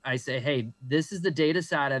 that I say, hey, this is the data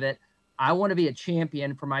side of it. I want to be a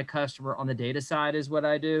champion for my customer on the data side is what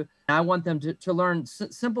I do. I want them to learn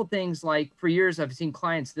simple things like, for years, I've seen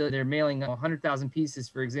clients that they're mailing 100,000 pieces,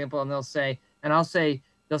 for example, and they'll say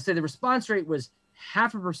the response rate was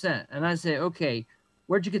 0.5%. And I say, okay,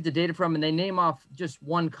 where'd you get the data from? And they name off just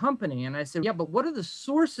one company. And I say, yeah, but what are the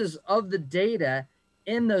sources of the data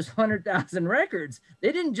in those 100,000 records?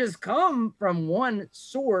 They didn't just come from one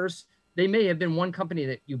source. They may have been one company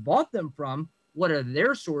that you bought them from. What are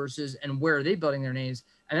their sources and where are they building their names?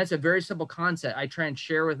 And that's a very simple concept I try and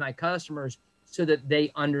share with my customers so that they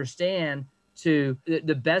understand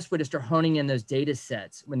the best way to start honing in those data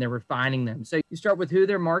sets when they're refining them. So you start with who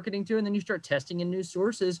they're marketing to, and then you start testing in new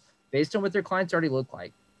sources based on what their clients already look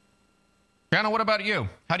like. Shanna, what about you?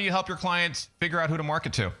 How do you help your clients figure out who to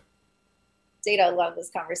market to? Data, I love this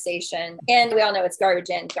conversation. And we all know it's garbage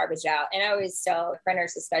in, garbage out. And I always tell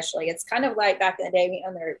printers, especially, it's kind of like back in the day, we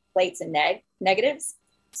own their plates and negatives.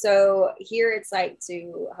 So here it's like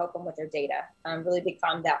to help them with their data. I'm really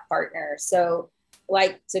become that partner. So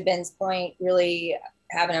like to Ben's point, really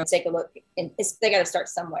having them take a look, and they got to start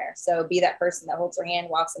somewhere. So be that person that holds their hand,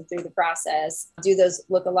 walks them through the process, do those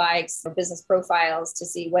lookalikes or business profiles to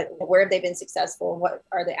see where have they been successful, what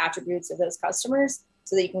are the attributes of those customers,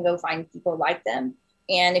 so that you can go find people like them.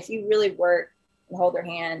 And if you really work and hold their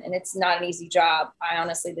hand, and it's not an easy job,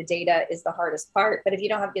 honestly, the data is the hardest part. But if you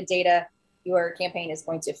don't have good data, your campaign is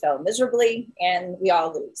going to fail miserably, and we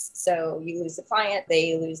all lose. So you lose the client,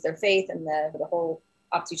 they lose their faith in the whole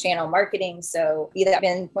omni-channel marketing. So be that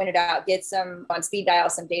Ben pointed out, get some on speed dial,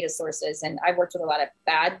 some data sources. And I've worked with a lot of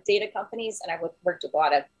bad data companies, and I've worked with a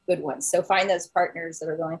lot of good ones. So find those partners that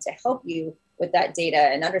are willing to help you with that data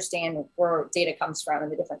and understand where data comes from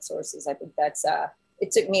and the different sources. I think that's,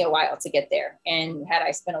 it took me a while to get there. And had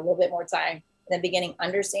I spent a little bit more time in the beginning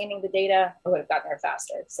understanding the data, I would have gotten there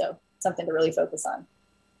faster. So something to really focus on.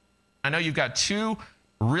 I know you've got two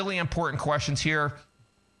really important questions here.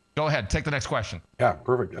 Go ahead, take the next question. Yeah,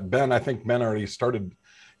 perfect. Ben, I think Ben already started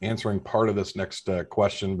answering part of this next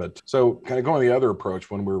question, but so kind of going the other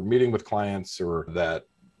approach when we're meeting with clients or that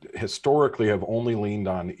historically have only leaned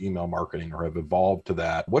on email marketing or have evolved to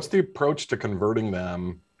that, what's the approach to converting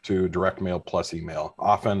them to direct mail plus email?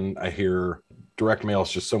 Often I hear direct mail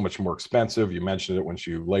is just so much more expensive. You mentioned it, once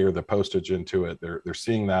you layer the postage into it, they're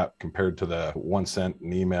seeing that compared to the 1 cent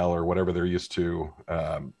an email or whatever they're used to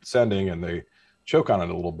sending, and they choke on it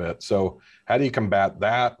a little bit. So how do you combat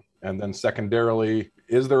that? And then secondarily,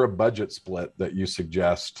 is there a budget split that you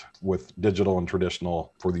suggest with digital and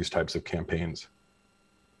traditional for these types of campaigns?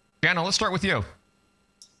 Jana, let's start with you.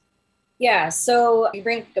 Yeah, so you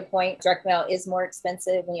bring a good point. Direct mail is more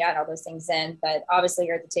expensive when you add all those things in, but obviously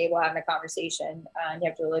you're at the table having a conversation, and you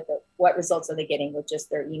have to look at what results are they getting with just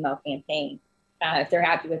their email campaign. If they're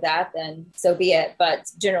happy with that, then so be it.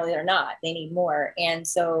 But generally they're not. They need more. And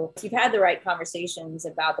so if you've had the right conversations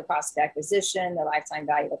about the cost of acquisition, the lifetime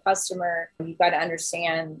value of the customer, you've got to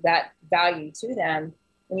understand that value to them.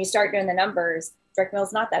 When you start doing the numbers, direct mail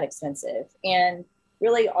is not that expensive. And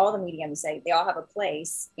really all the mediums, they all have a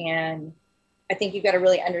place. And I think you've got to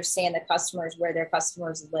really understand the customers, where their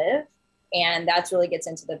customers live. And that's really gets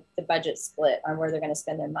into the budget split on where they're going to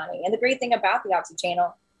spend their money. And the great thing about the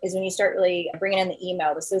omni-channel is when you start really bringing in the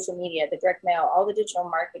email, the social media, the direct mail, all the digital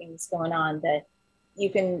marketing that's going on, that you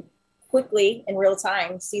can quickly in real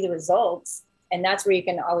time see the results. And that's where you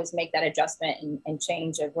can always make that adjustment and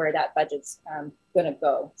change of where that budget's going to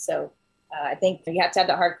go. So I think you have to have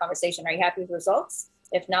that hard conversation. Are you happy with the results?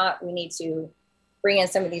 If not, we need to bring in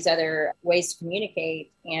some of these other ways to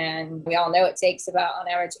communicate. And we all know it takes about on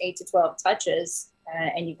average 8 to 12 touches.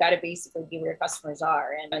 And you've got to basically be where your customers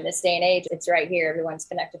are. And in this day and age, it's right here. Everyone's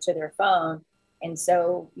connected to their phone. And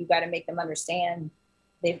so you've got to make them understand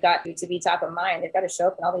they've got to be top of mind. They've got to show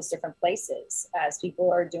up in all these different places as people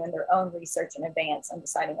are doing their own research in advance and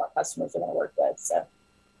deciding what customers they're going to work with. So,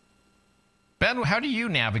 Ben, how do you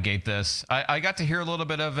navigate this? I got to hear a little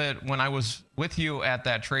bit of it when I was with you at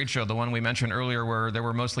that trade show, the one we mentioned earlier, where there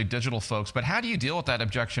were mostly digital folks. But how do you deal with that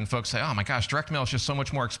objection? Folks say, oh my gosh, direct mail is just so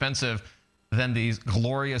much more expensive than these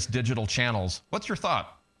glorious digital channels. What's your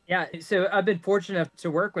thought? Yeah, so I've been fortunate enough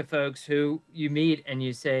to work with folks who you meet and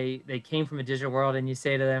you say they came from a digital world, and you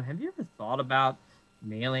say to them, have you ever thought about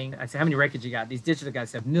mailing? I say, how many records you got? These digital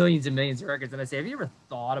guys have millions and millions of records. And I say, have you ever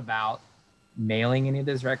thought about mailing any of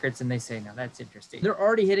those records? And they say, no, that's interesting. They're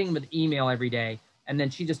already hitting with email every day. And then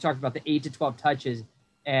she just talked about the 8 to 12 touches.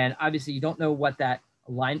 And obviously you don't know what that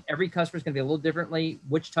line, every customer is going to be a little differently.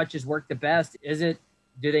 Which touches work the best?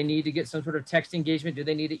 Do they need to get some sort of text engagement? Do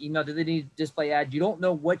they need an email? Do they need a display ad? You don't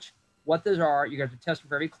know what those are. You have to test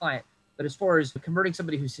for every client. But as far as converting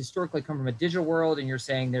somebody who's historically come from a digital world and you're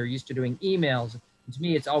saying they're used to doing emails, to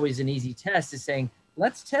me, it's always an easy test is saying,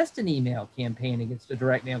 let's test an email campaign against a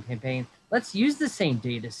direct mail campaign. Let's use the same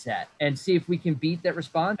data set and see if we can beat that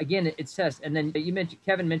response. Again, it's test. And then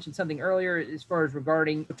Kevin mentioned something earlier as far as we're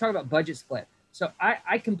talking about budget split. So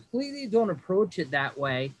I completely don't approach it that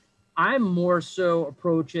way. I'm more so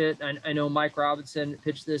approach it, and I know Mike Robinson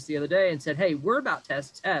pitched this the other day and said, hey, we're about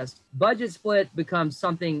test. Budget split becomes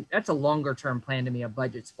something that's a longer term plan to me, a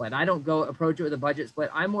budget split. I don't go approach it with a budget split.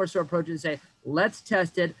 I more so approach it and say, let's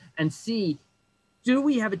test it and see, do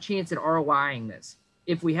we have a chance at ROIing this?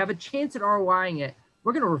 If we have a chance at ROIing it,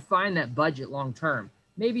 we're going to refine that budget long term.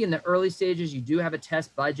 Maybe in the early stages, you do have a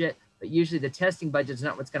test budget, but usually the testing budget is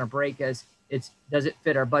not what's going to break us. Does it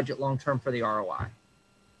fit our budget long term for the ROI?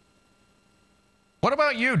 What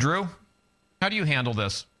about you, Drew? How do you handle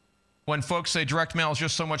this? When folks say direct mail is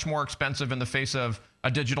just so much more expensive in the face of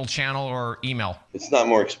a digital channel or email? It's not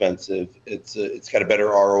more expensive. It's got a better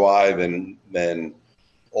ROI than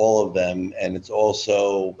all of them, and it's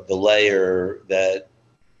also the layer that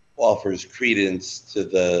offers credence to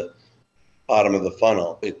the bottom of the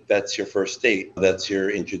funnel. That's your first date. That's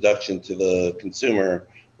your introduction to the consumer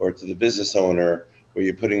or to the business owner, where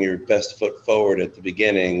you're putting your best foot forward at the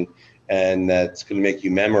beginning, and that's going to make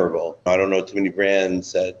you memorable. I don't know too many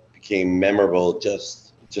brands that became memorable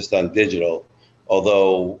just on digital.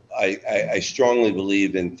 Although I strongly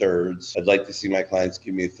believe in thirds. I'd like to see my clients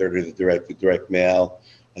give me a third of the direct mail,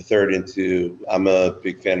 a third into, I'm a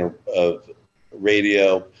big fan of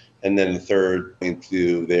radio, and then a third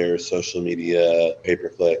into their social media,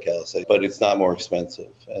 pay-per-click, LSA. But it's not more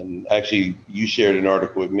expensive. And actually, you shared an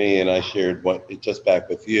article with me, and I shared it just back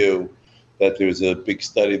with you, that there was a big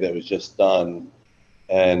study that was just done,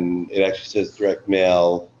 and it actually says direct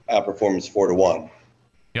mail outperforms 4-to-1.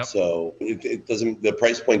 Yep. So it doesn't, the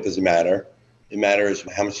price point doesn't matter. It matters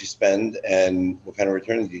how much you spend and what kind of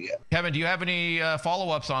returns you get. Kevin, do you have any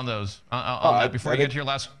follow-ups on those on that before you get to your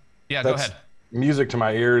last? Yeah, go ahead. Music to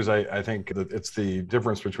my ears. I think that it's the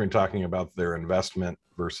difference between talking about their investment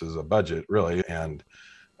versus a budget, really, and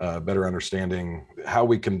better understanding how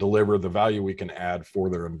we can deliver the value we can add for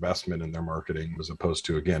their investment in their marketing, as opposed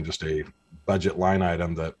to, again, just a budget line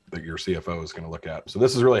item that your CFO is going to look at. So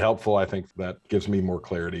this is really helpful. I think that gives me more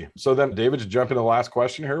clarity. So then, David, to jump into the last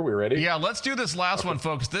question here. We ready? Yeah, let's do this last one,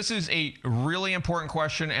 folks. This is a really important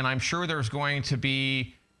question, and I'm sure there's going to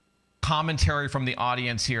be commentary from the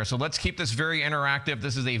audience here. So let's keep this very interactive.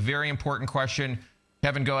 This is a very important question.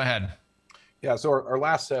 Kevin, go ahead. Yeah, so our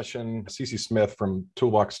last session, CC Smith from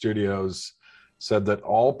Toolbox Studios said that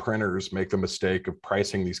all printers make the mistake of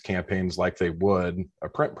pricing these campaigns like they would a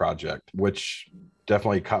print project, which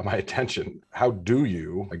definitely caught my attention. How do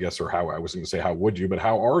you, I guess, or how, I was going to say how would you, but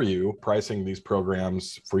how are you pricing these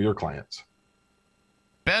programs for your clients?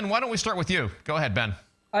 Ben, why don't we start with you? Go ahead, Ben.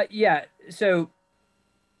 Yeah, so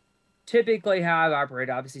typically how I operate,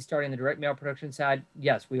 obviously starting the direct mail production side,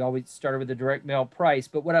 yes, we always started with the direct mail price.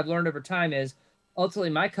 But what I've learned over time is ultimately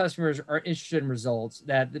my customers are interested in results,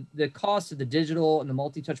 that the cost of the digital and the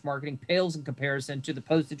multi-touch marketing pales in comparison to the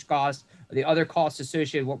postage cost or the other costs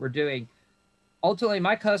associated with what we're doing. Ultimately,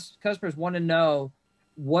 my customers want to know,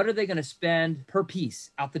 what are they going to spend per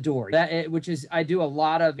piece out the door? Which is, I do a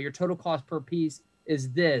lot of your total cost per piece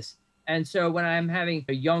is this. And so when I'm having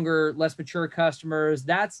younger, less mature customers,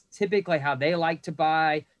 that's typically how they like to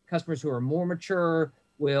buy. Customers who are more mature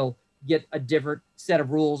will get a different set of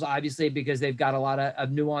rules, obviously, because they've got a lot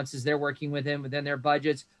of nuances they're working within their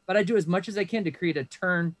budgets. But I do as much as I can to create a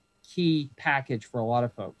turnkey package for a lot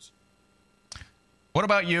of folks. What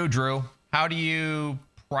about you, Drew? How do you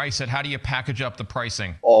price it? How do you package up the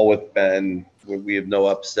pricing? All with Ben. We have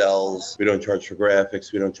no upsells. We don't charge for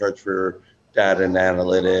graphics. We don't charge for data and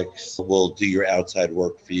analytics. We'll do your outside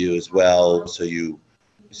work for you as well. So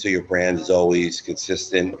your brand is always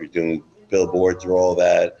consistent. If you're doing billboards or all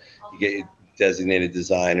that, you get designated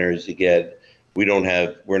designers. We're not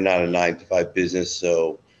a 9-to-5 business,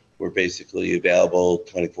 so we're basically available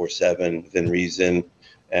 24/7 within reason.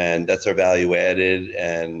 And that's our value added.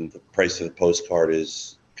 And the price of the postcard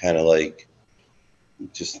is kind of like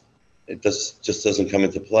it just doesn't come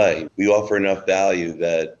into play. We offer enough value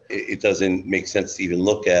that it doesn't make sense to even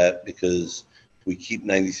look at, because we keep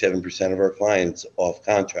 97% of our clients off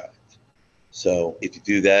contract. So if you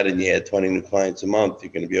do that and you add 20 new clients a month,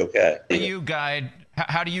 you're going to be okay.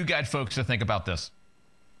 How do you guide folks to think about this?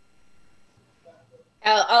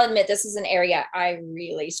 I'll admit this is an area I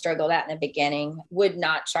really struggled at in the beginning, would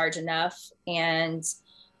not charge enough, and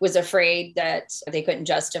was afraid that they couldn't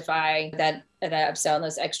justify that upsell and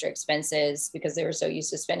those extra expenses because they were so used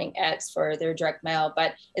to spending X for their direct mail.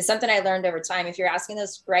 But it's something I learned over time. If you're asking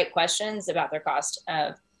those right questions about their cost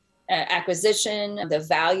of acquisition, the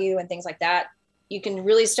value and things like that, you can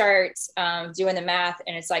really start doing the math.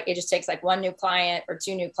 And it's like, it just takes like one new client or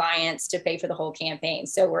two new clients to pay for the whole campaign.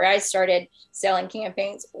 So where I started selling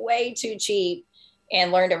campaigns way too cheap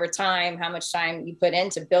and learned over time how much time you put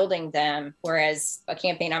into building them, whereas a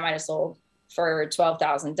campaign I might have sold for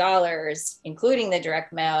 $12,000, including the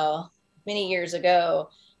direct mail many years ago,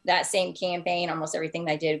 that same campaign, almost everything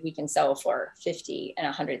I did, we can sell for 50 and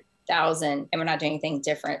 100,000, and we're not doing anything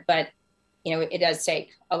different. But it does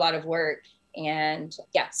take a lot of work. And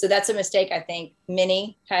yeah, so that's a mistake I think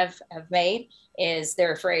many have made, is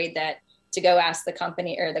they're afraid that to go ask the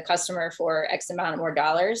company or the customer for X amount of more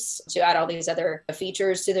dollars to add all these other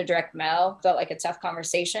features to their direct mail felt like a tough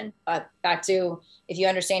conversation. But back to, if you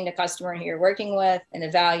understand the customer who you're working with and the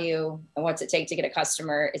value and what's it take to get a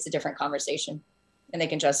customer, it's a different conversation and they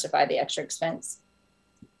can justify the extra expense.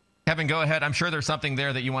 Kevin, go ahead. I'm sure there's something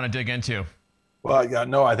there that you want to dig into. Well, yeah,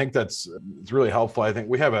 no, I think it's really helpful. I think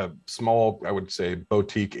we have a small, I would say,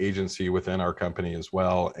 boutique agency within our company as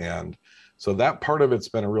well. And so that part of it's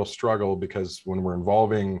been a real struggle because when we're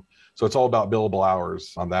involving, so it's all about billable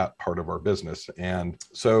hours on that part of our business. And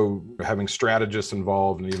so having strategists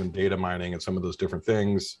involved and even data mining and some of those different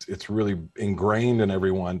things, it's really ingrained in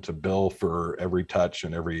everyone to bill for every touch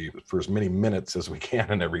and for as many minutes as we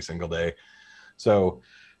can in every single day. So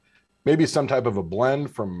maybe some type of a blend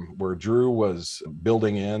from where Drew was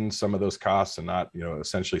building in some of those costs and not,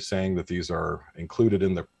 essentially saying that these are included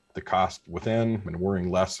in the cost within and worrying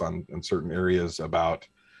less on certain areas about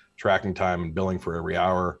tracking time and billing for every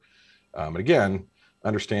hour. And again,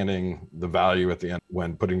 understanding the value at the end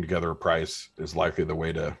when putting together a price is likely the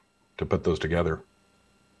way to put those together.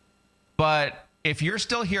 But if you're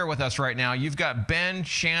still here with us right now, you've got Ben,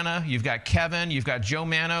 Shanna, you've got Kevin, you've got Joe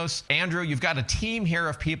Manos, Andrew, you've got a team here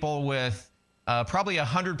of people with probably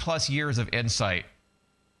 100+ years of insight.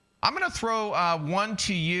 I'm going to throw one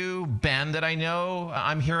to you, Ben, that I know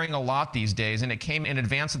I'm hearing a lot these days, and it came in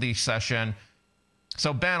advance of the session.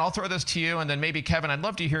 So, Ben, I'll throw this to you, and then maybe, Kevin, I'd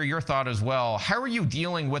love to hear your thought as well. How are you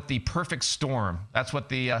dealing with the perfect storm? That's what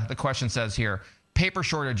the question says here. Paper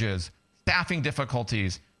shortages, staffing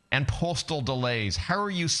difficulties, and postal delays. How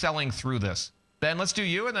are you selling through this? Ben, let's do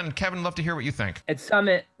you, and then Kevin, I'd love to hear what you think. At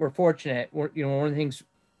Summit, we're fortunate. One of the things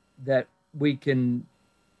that we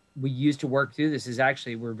use to work through this is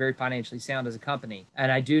actually we're very financially sound as a company.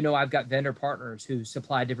 And I do know I've got vendor partners who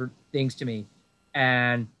supply different things to me.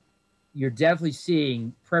 And you're definitely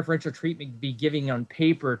seeing preferential treatment be given on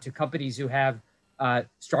paper to companies who have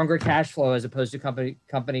stronger cash flow as opposed to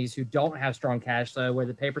companies who don't have strong cash flow, where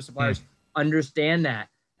the paper suppliers understand that.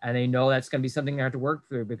 And they know that's going to be something they have to work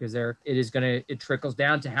through because it trickles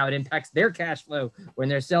down to how it impacts their cash flow when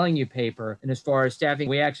they're selling you paper. And as far as staffing,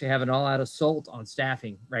 we actually have an all-out assault on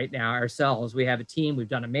staffing right now ourselves. We have a team. We've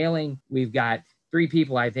done a mailing. We've got 3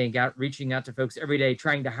 people, I think, reaching out to folks every day,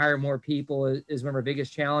 trying to hire more people is one of our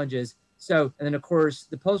biggest challenges. So, and then of course,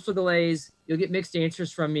 the postal delays, you'll get mixed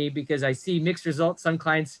answers from me because I see mixed results. Some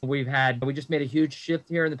clients we just made a huge shift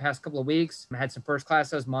here in the past couple of weeks. I had some first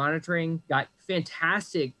class I was monitoring, got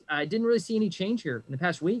fantastic. I didn't really see any change here in the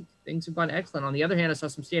past week. Things have gone excellent. On the other hand, I saw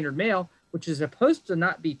some standard mail, which is supposed to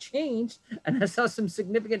not be changed. And I saw some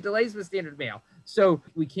significant delays with standard mail. So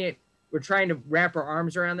we're trying to wrap our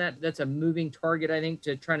arms around that. That's a moving target, I think,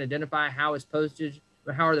 to try and identify how is postage,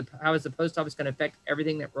 how is the post office going to affect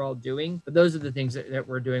everything that we're all doing. But those are the things that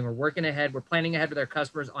we're doing. We're working ahead. We're planning ahead with our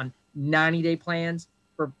customers on 90-day plans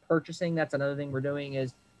for purchasing. That's another thing we're doing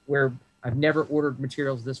is I've never ordered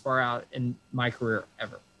materials this far out in my career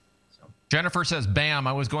ever. So Jennifer says, bam,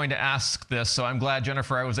 I was going to ask this. So I'm glad,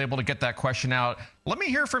 Jennifer, I was able to get that question out. Let me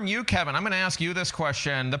hear from you, Kevin. I'm going to ask you this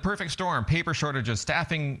question. The perfect storm, paper shortages,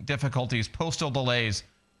 staffing difficulties, postal delays.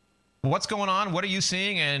 What's going on? What are you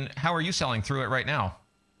seeing? And how are you selling through it right now?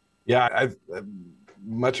 Yeah,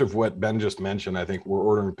 much of what Ben just mentioned, I think we're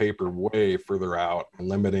ordering paper way further out,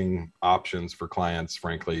 limiting options for clients,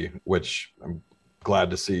 frankly, which I'm glad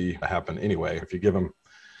to see happen anyway. If you give them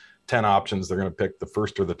 10 options, they're going to pick the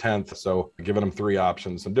first or the 10th. So giving them 3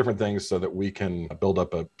 options, some different things so that we can build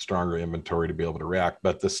up a stronger inventory to be able to react.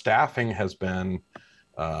 But the staffing has been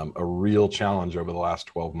a real challenge over the last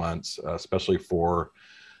 12 months, especially for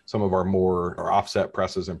some of our offset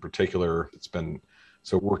presses in particular.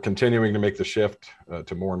 So we're continuing to make the shift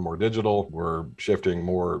to more and more digital. We're shifting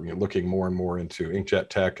more, looking more and more into inkjet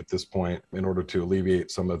tech at this point in order to alleviate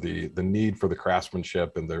some of the need for the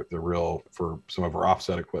craftsmanship and the real for some of our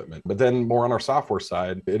offset equipment. But then more on our software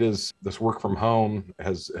side, it is this work from home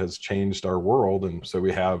has changed our world. And so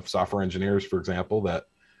we have software engineers, for example, that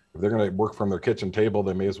if they're going to work from their kitchen table,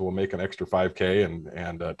 they may as well make an extra 5K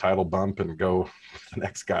and a title bump and go to the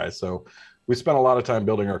next guy. So we spent a lot of time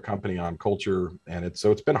building our company on culture, and it's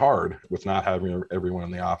been hard with not having everyone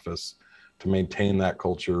in the office to maintain that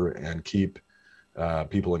culture and keep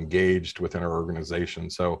people engaged within our organization.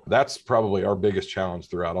 So that's probably our biggest challenge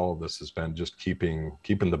throughout all of this has been just keeping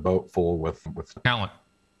the boat full with talent.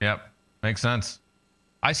 Yep, makes sense.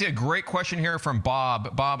 I see a great question here from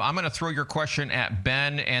Bob. Bob, I'm going to throw your question at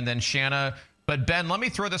Ben and then Shanna. But Ben, let me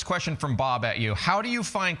throw this question from Bob at you. How do you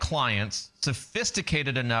find clients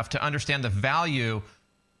sophisticated enough to understand the value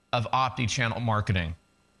of omni-channel marketing?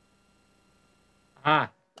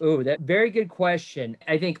 Oh, that very good question.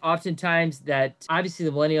 I think oftentimes that obviously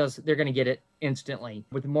the millennials, they're going to get it instantly.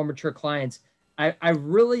 With the more mature clients, I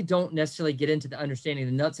really don't necessarily get into the understanding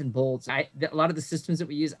the nuts and bolts. A lot of the systems that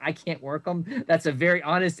we use, I can't work them. That's a very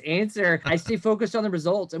honest answer. I stay focused on the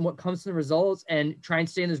results and what comes from the results and try and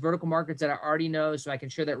stay in those vertical markets that I already know so I can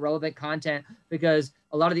share that relevant content, because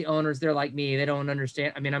a lot of the owners, they're like me. They don't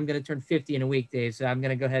understand. I mean, I'm going to turn 50 in a week, Dave, so I'm going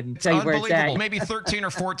to go ahead and tell you where it's at. Maybe 13 or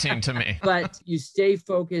 14 to me. But you stay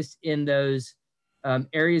focused in those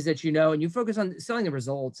areas that you know, and you focus on selling the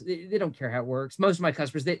results. They don't care how it works. Most of my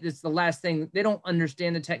customers, it's the last thing. They don't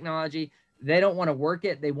understand the technology. They don't want to work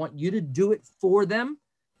it. They want you to do it for them,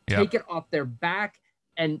 take it off their back,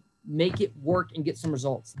 and make it work and get some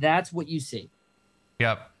results. That's what you see.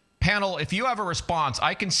 Yep. Panel, if you have a response,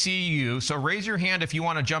 I can see you. So raise your hand if you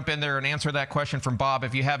want to jump in there and answer that question from Bob,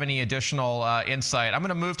 if you have any additional insight. I'm going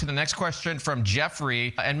to move to the next question from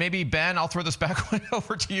Jeffrey. And maybe, Ben, I'll throw this back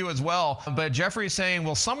over to you as well. But Jeffrey is saying,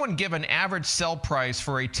 will someone give an average sell price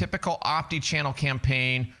for a typical OptiChannel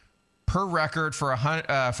campaign per record for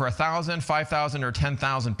 1,000, 5,000, or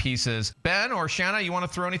 10,000 pieces? Ben or Shanna, you want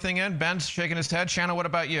to throw anything in? Ben's shaking his head. Shanna, what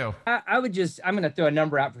about you? I'm going to throw a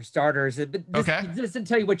number out for starters. But this doesn't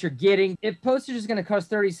tell you what you're getting. If postage is going to cost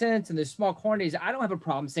 30 cents and there's small quantities, I don't have a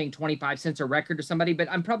problem saying 25 cents a record to somebody,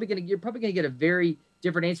 but you're probably going to get a very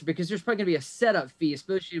different answer, because there's probably going to be a setup fee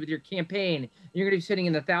associated with your campaign. You're going to be spending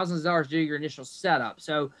in the thousands of dollars to do your initial setup.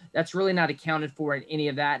 So that's really not accounted for in any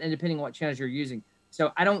of that, and depending on what channels you're using.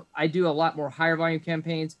 So I do a lot more higher volume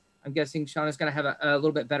campaigns. I'm guessing Shauna's going to have a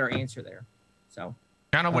little bit better answer there. So,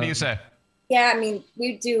 Shanna, what do you say? Yeah, I mean,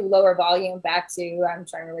 we do lower volume. Back to, I'm trying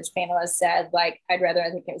to remember which panelist said, like, I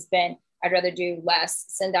think it was Ben, I'd rather do less,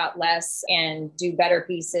 send out less, and do better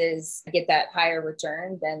pieces, get that higher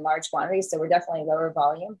return than large quantities. So we're definitely lower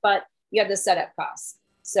volume, but you have the setup costs.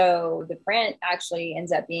 So the print actually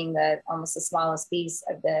ends up being almost the smallest piece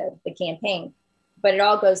of the campaign. But it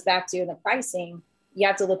all goes back to the pricing. You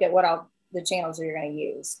have to look at what all the channels you're going to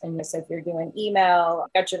use. And so if you're doing email,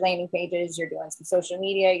 got your landing pages, you're doing some social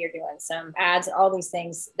media, you're doing some ads, all these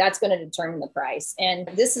things, that's going to determine the price. And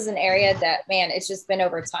this is an area that, man, it's just been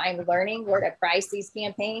over time learning where to price these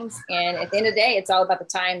campaigns. And at the end of the day, it's all about the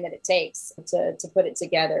time that it takes to put it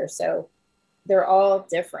together. So they're all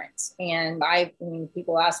different. And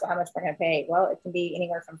people ask, well, how much we're going to pay? Well, it can be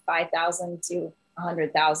anywhere from 5,000 to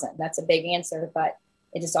 100,000. That's a big answer, but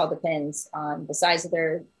it just all depends on the size of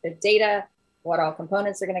their data, what all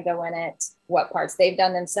components are going to go in it, what parts they've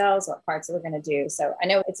done themselves, what parts we're going to do. So I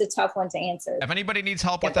know it's a tough one to answer. If anybody needs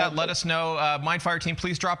help with that, let us know. Mindfire team,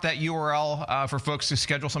 please drop that URL for folks to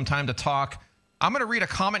schedule some time to talk. I'm going to read a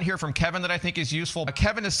comment here from Kevin that I think is useful.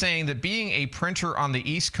 Kevin is saying that being a printer on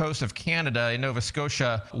the east coast of Canada in Nova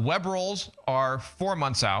Scotia, web rolls are 4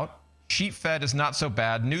 months out. Sheet fed is not so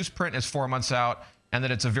bad. Newsprint is 4 months out. And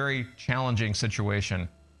that it's a very challenging situation.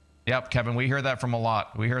 Yep, Kevin, we hear that from a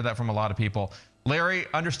lot. We hear that from a lot of people. Larry,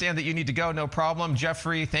 understand that you need to go, no problem.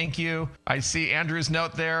 Jeffrey, thank you. I see Andrew's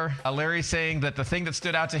note there. Larry saying that the thing that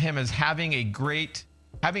stood out to him is having great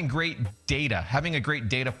data. Having a great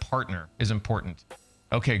data partner is important.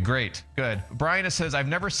 Okay, great, good. Brian says, I've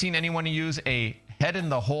never seen anyone use a head in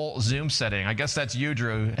the hole Zoom setting. I guess that's you,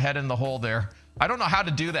 Drew, head in the hole there. I don't know how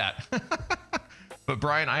to do that. But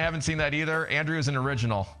Brian, I haven't seen that either. Andrew is an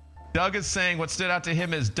original. Doug is saying what stood out to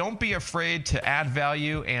him is don't be afraid to add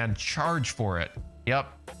value and charge for it. Yep,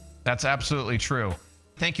 that's absolutely true.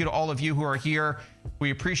 Thank you to all of you who are here.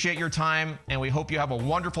 We appreciate your time, and we hope you have a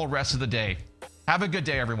wonderful rest of the day. Have a good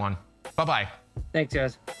day, everyone. Bye-bye. Thanks,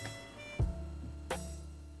 guys.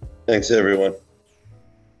 Thanks, everyone.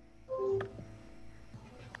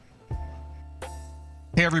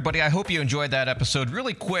 Hey everybody, I hope you enjoyed that episode.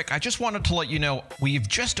 Really quick, I just wanted to let you know we've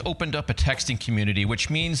just opened up a texting community, which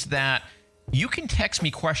means that you can text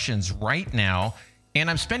me questions right now, and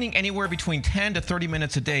I'm spending anywhere between 10 to 30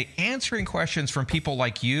 minutes a day answering questions from people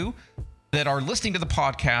like you that are listening to the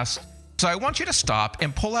podcast. So I want you to stop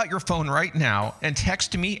and pull out your phone right now and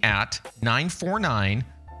text me at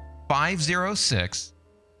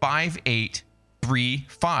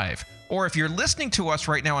 949-506-5835. Or if you're listening to us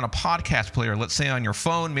right now on a podcast player, let's say on your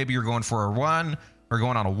phone, maybe you're going for a run or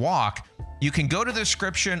going on a walk, you can go to the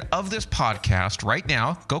description of this podcast right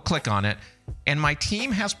now, go click on it, and my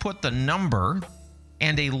team has put the number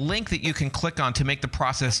and a link that you can click on to make the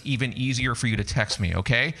process even easier for you to text me,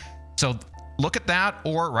 okay? So look at that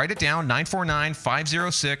or write it down,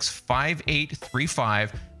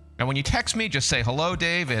 949-506-5835. And when you text me, just say, hello,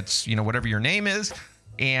 Dave, it's, whatever your name is,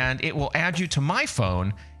 and it will add you to my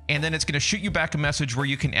phone. And then it's going to shoot you back a message where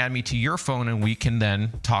you can add me to your phone, and we can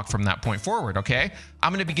then talk from that point forward, okay?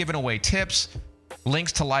 I'm going to be giving away tips,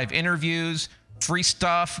 links to live interviews, free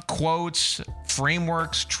stuff, quotes,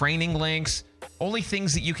 frameworks, training links, only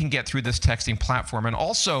things that you can get through this texting platform. And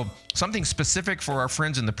also something specific for our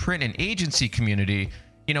friends in the print and agency community.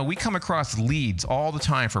 You know, we come across leads all the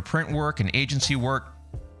time for print work and agency work,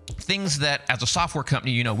 things that as a software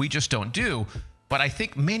company, you know, we just don't do. But I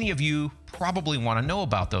think many of you probably want to know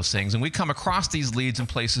about those things. And we come across these leads in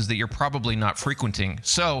places that you're probably not frequenting.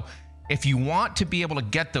 So if you want to be able to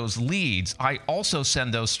get those leads, I also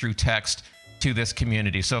send those through text to this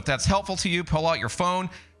community. So if that's helpful to you, pull out your phone,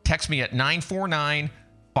 text me at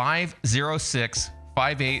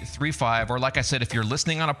 949-506-5835. Or like I said, if you're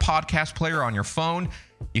listening on a podcast player on your phone,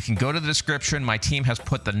 you can go to the description. My team has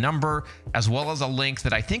put the number as well as a link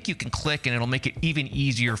that I think you can click, and it'll make it even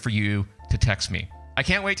easier for you to text me. I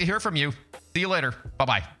can't wait to hear from you. See you later.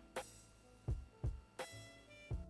 Bye-bye.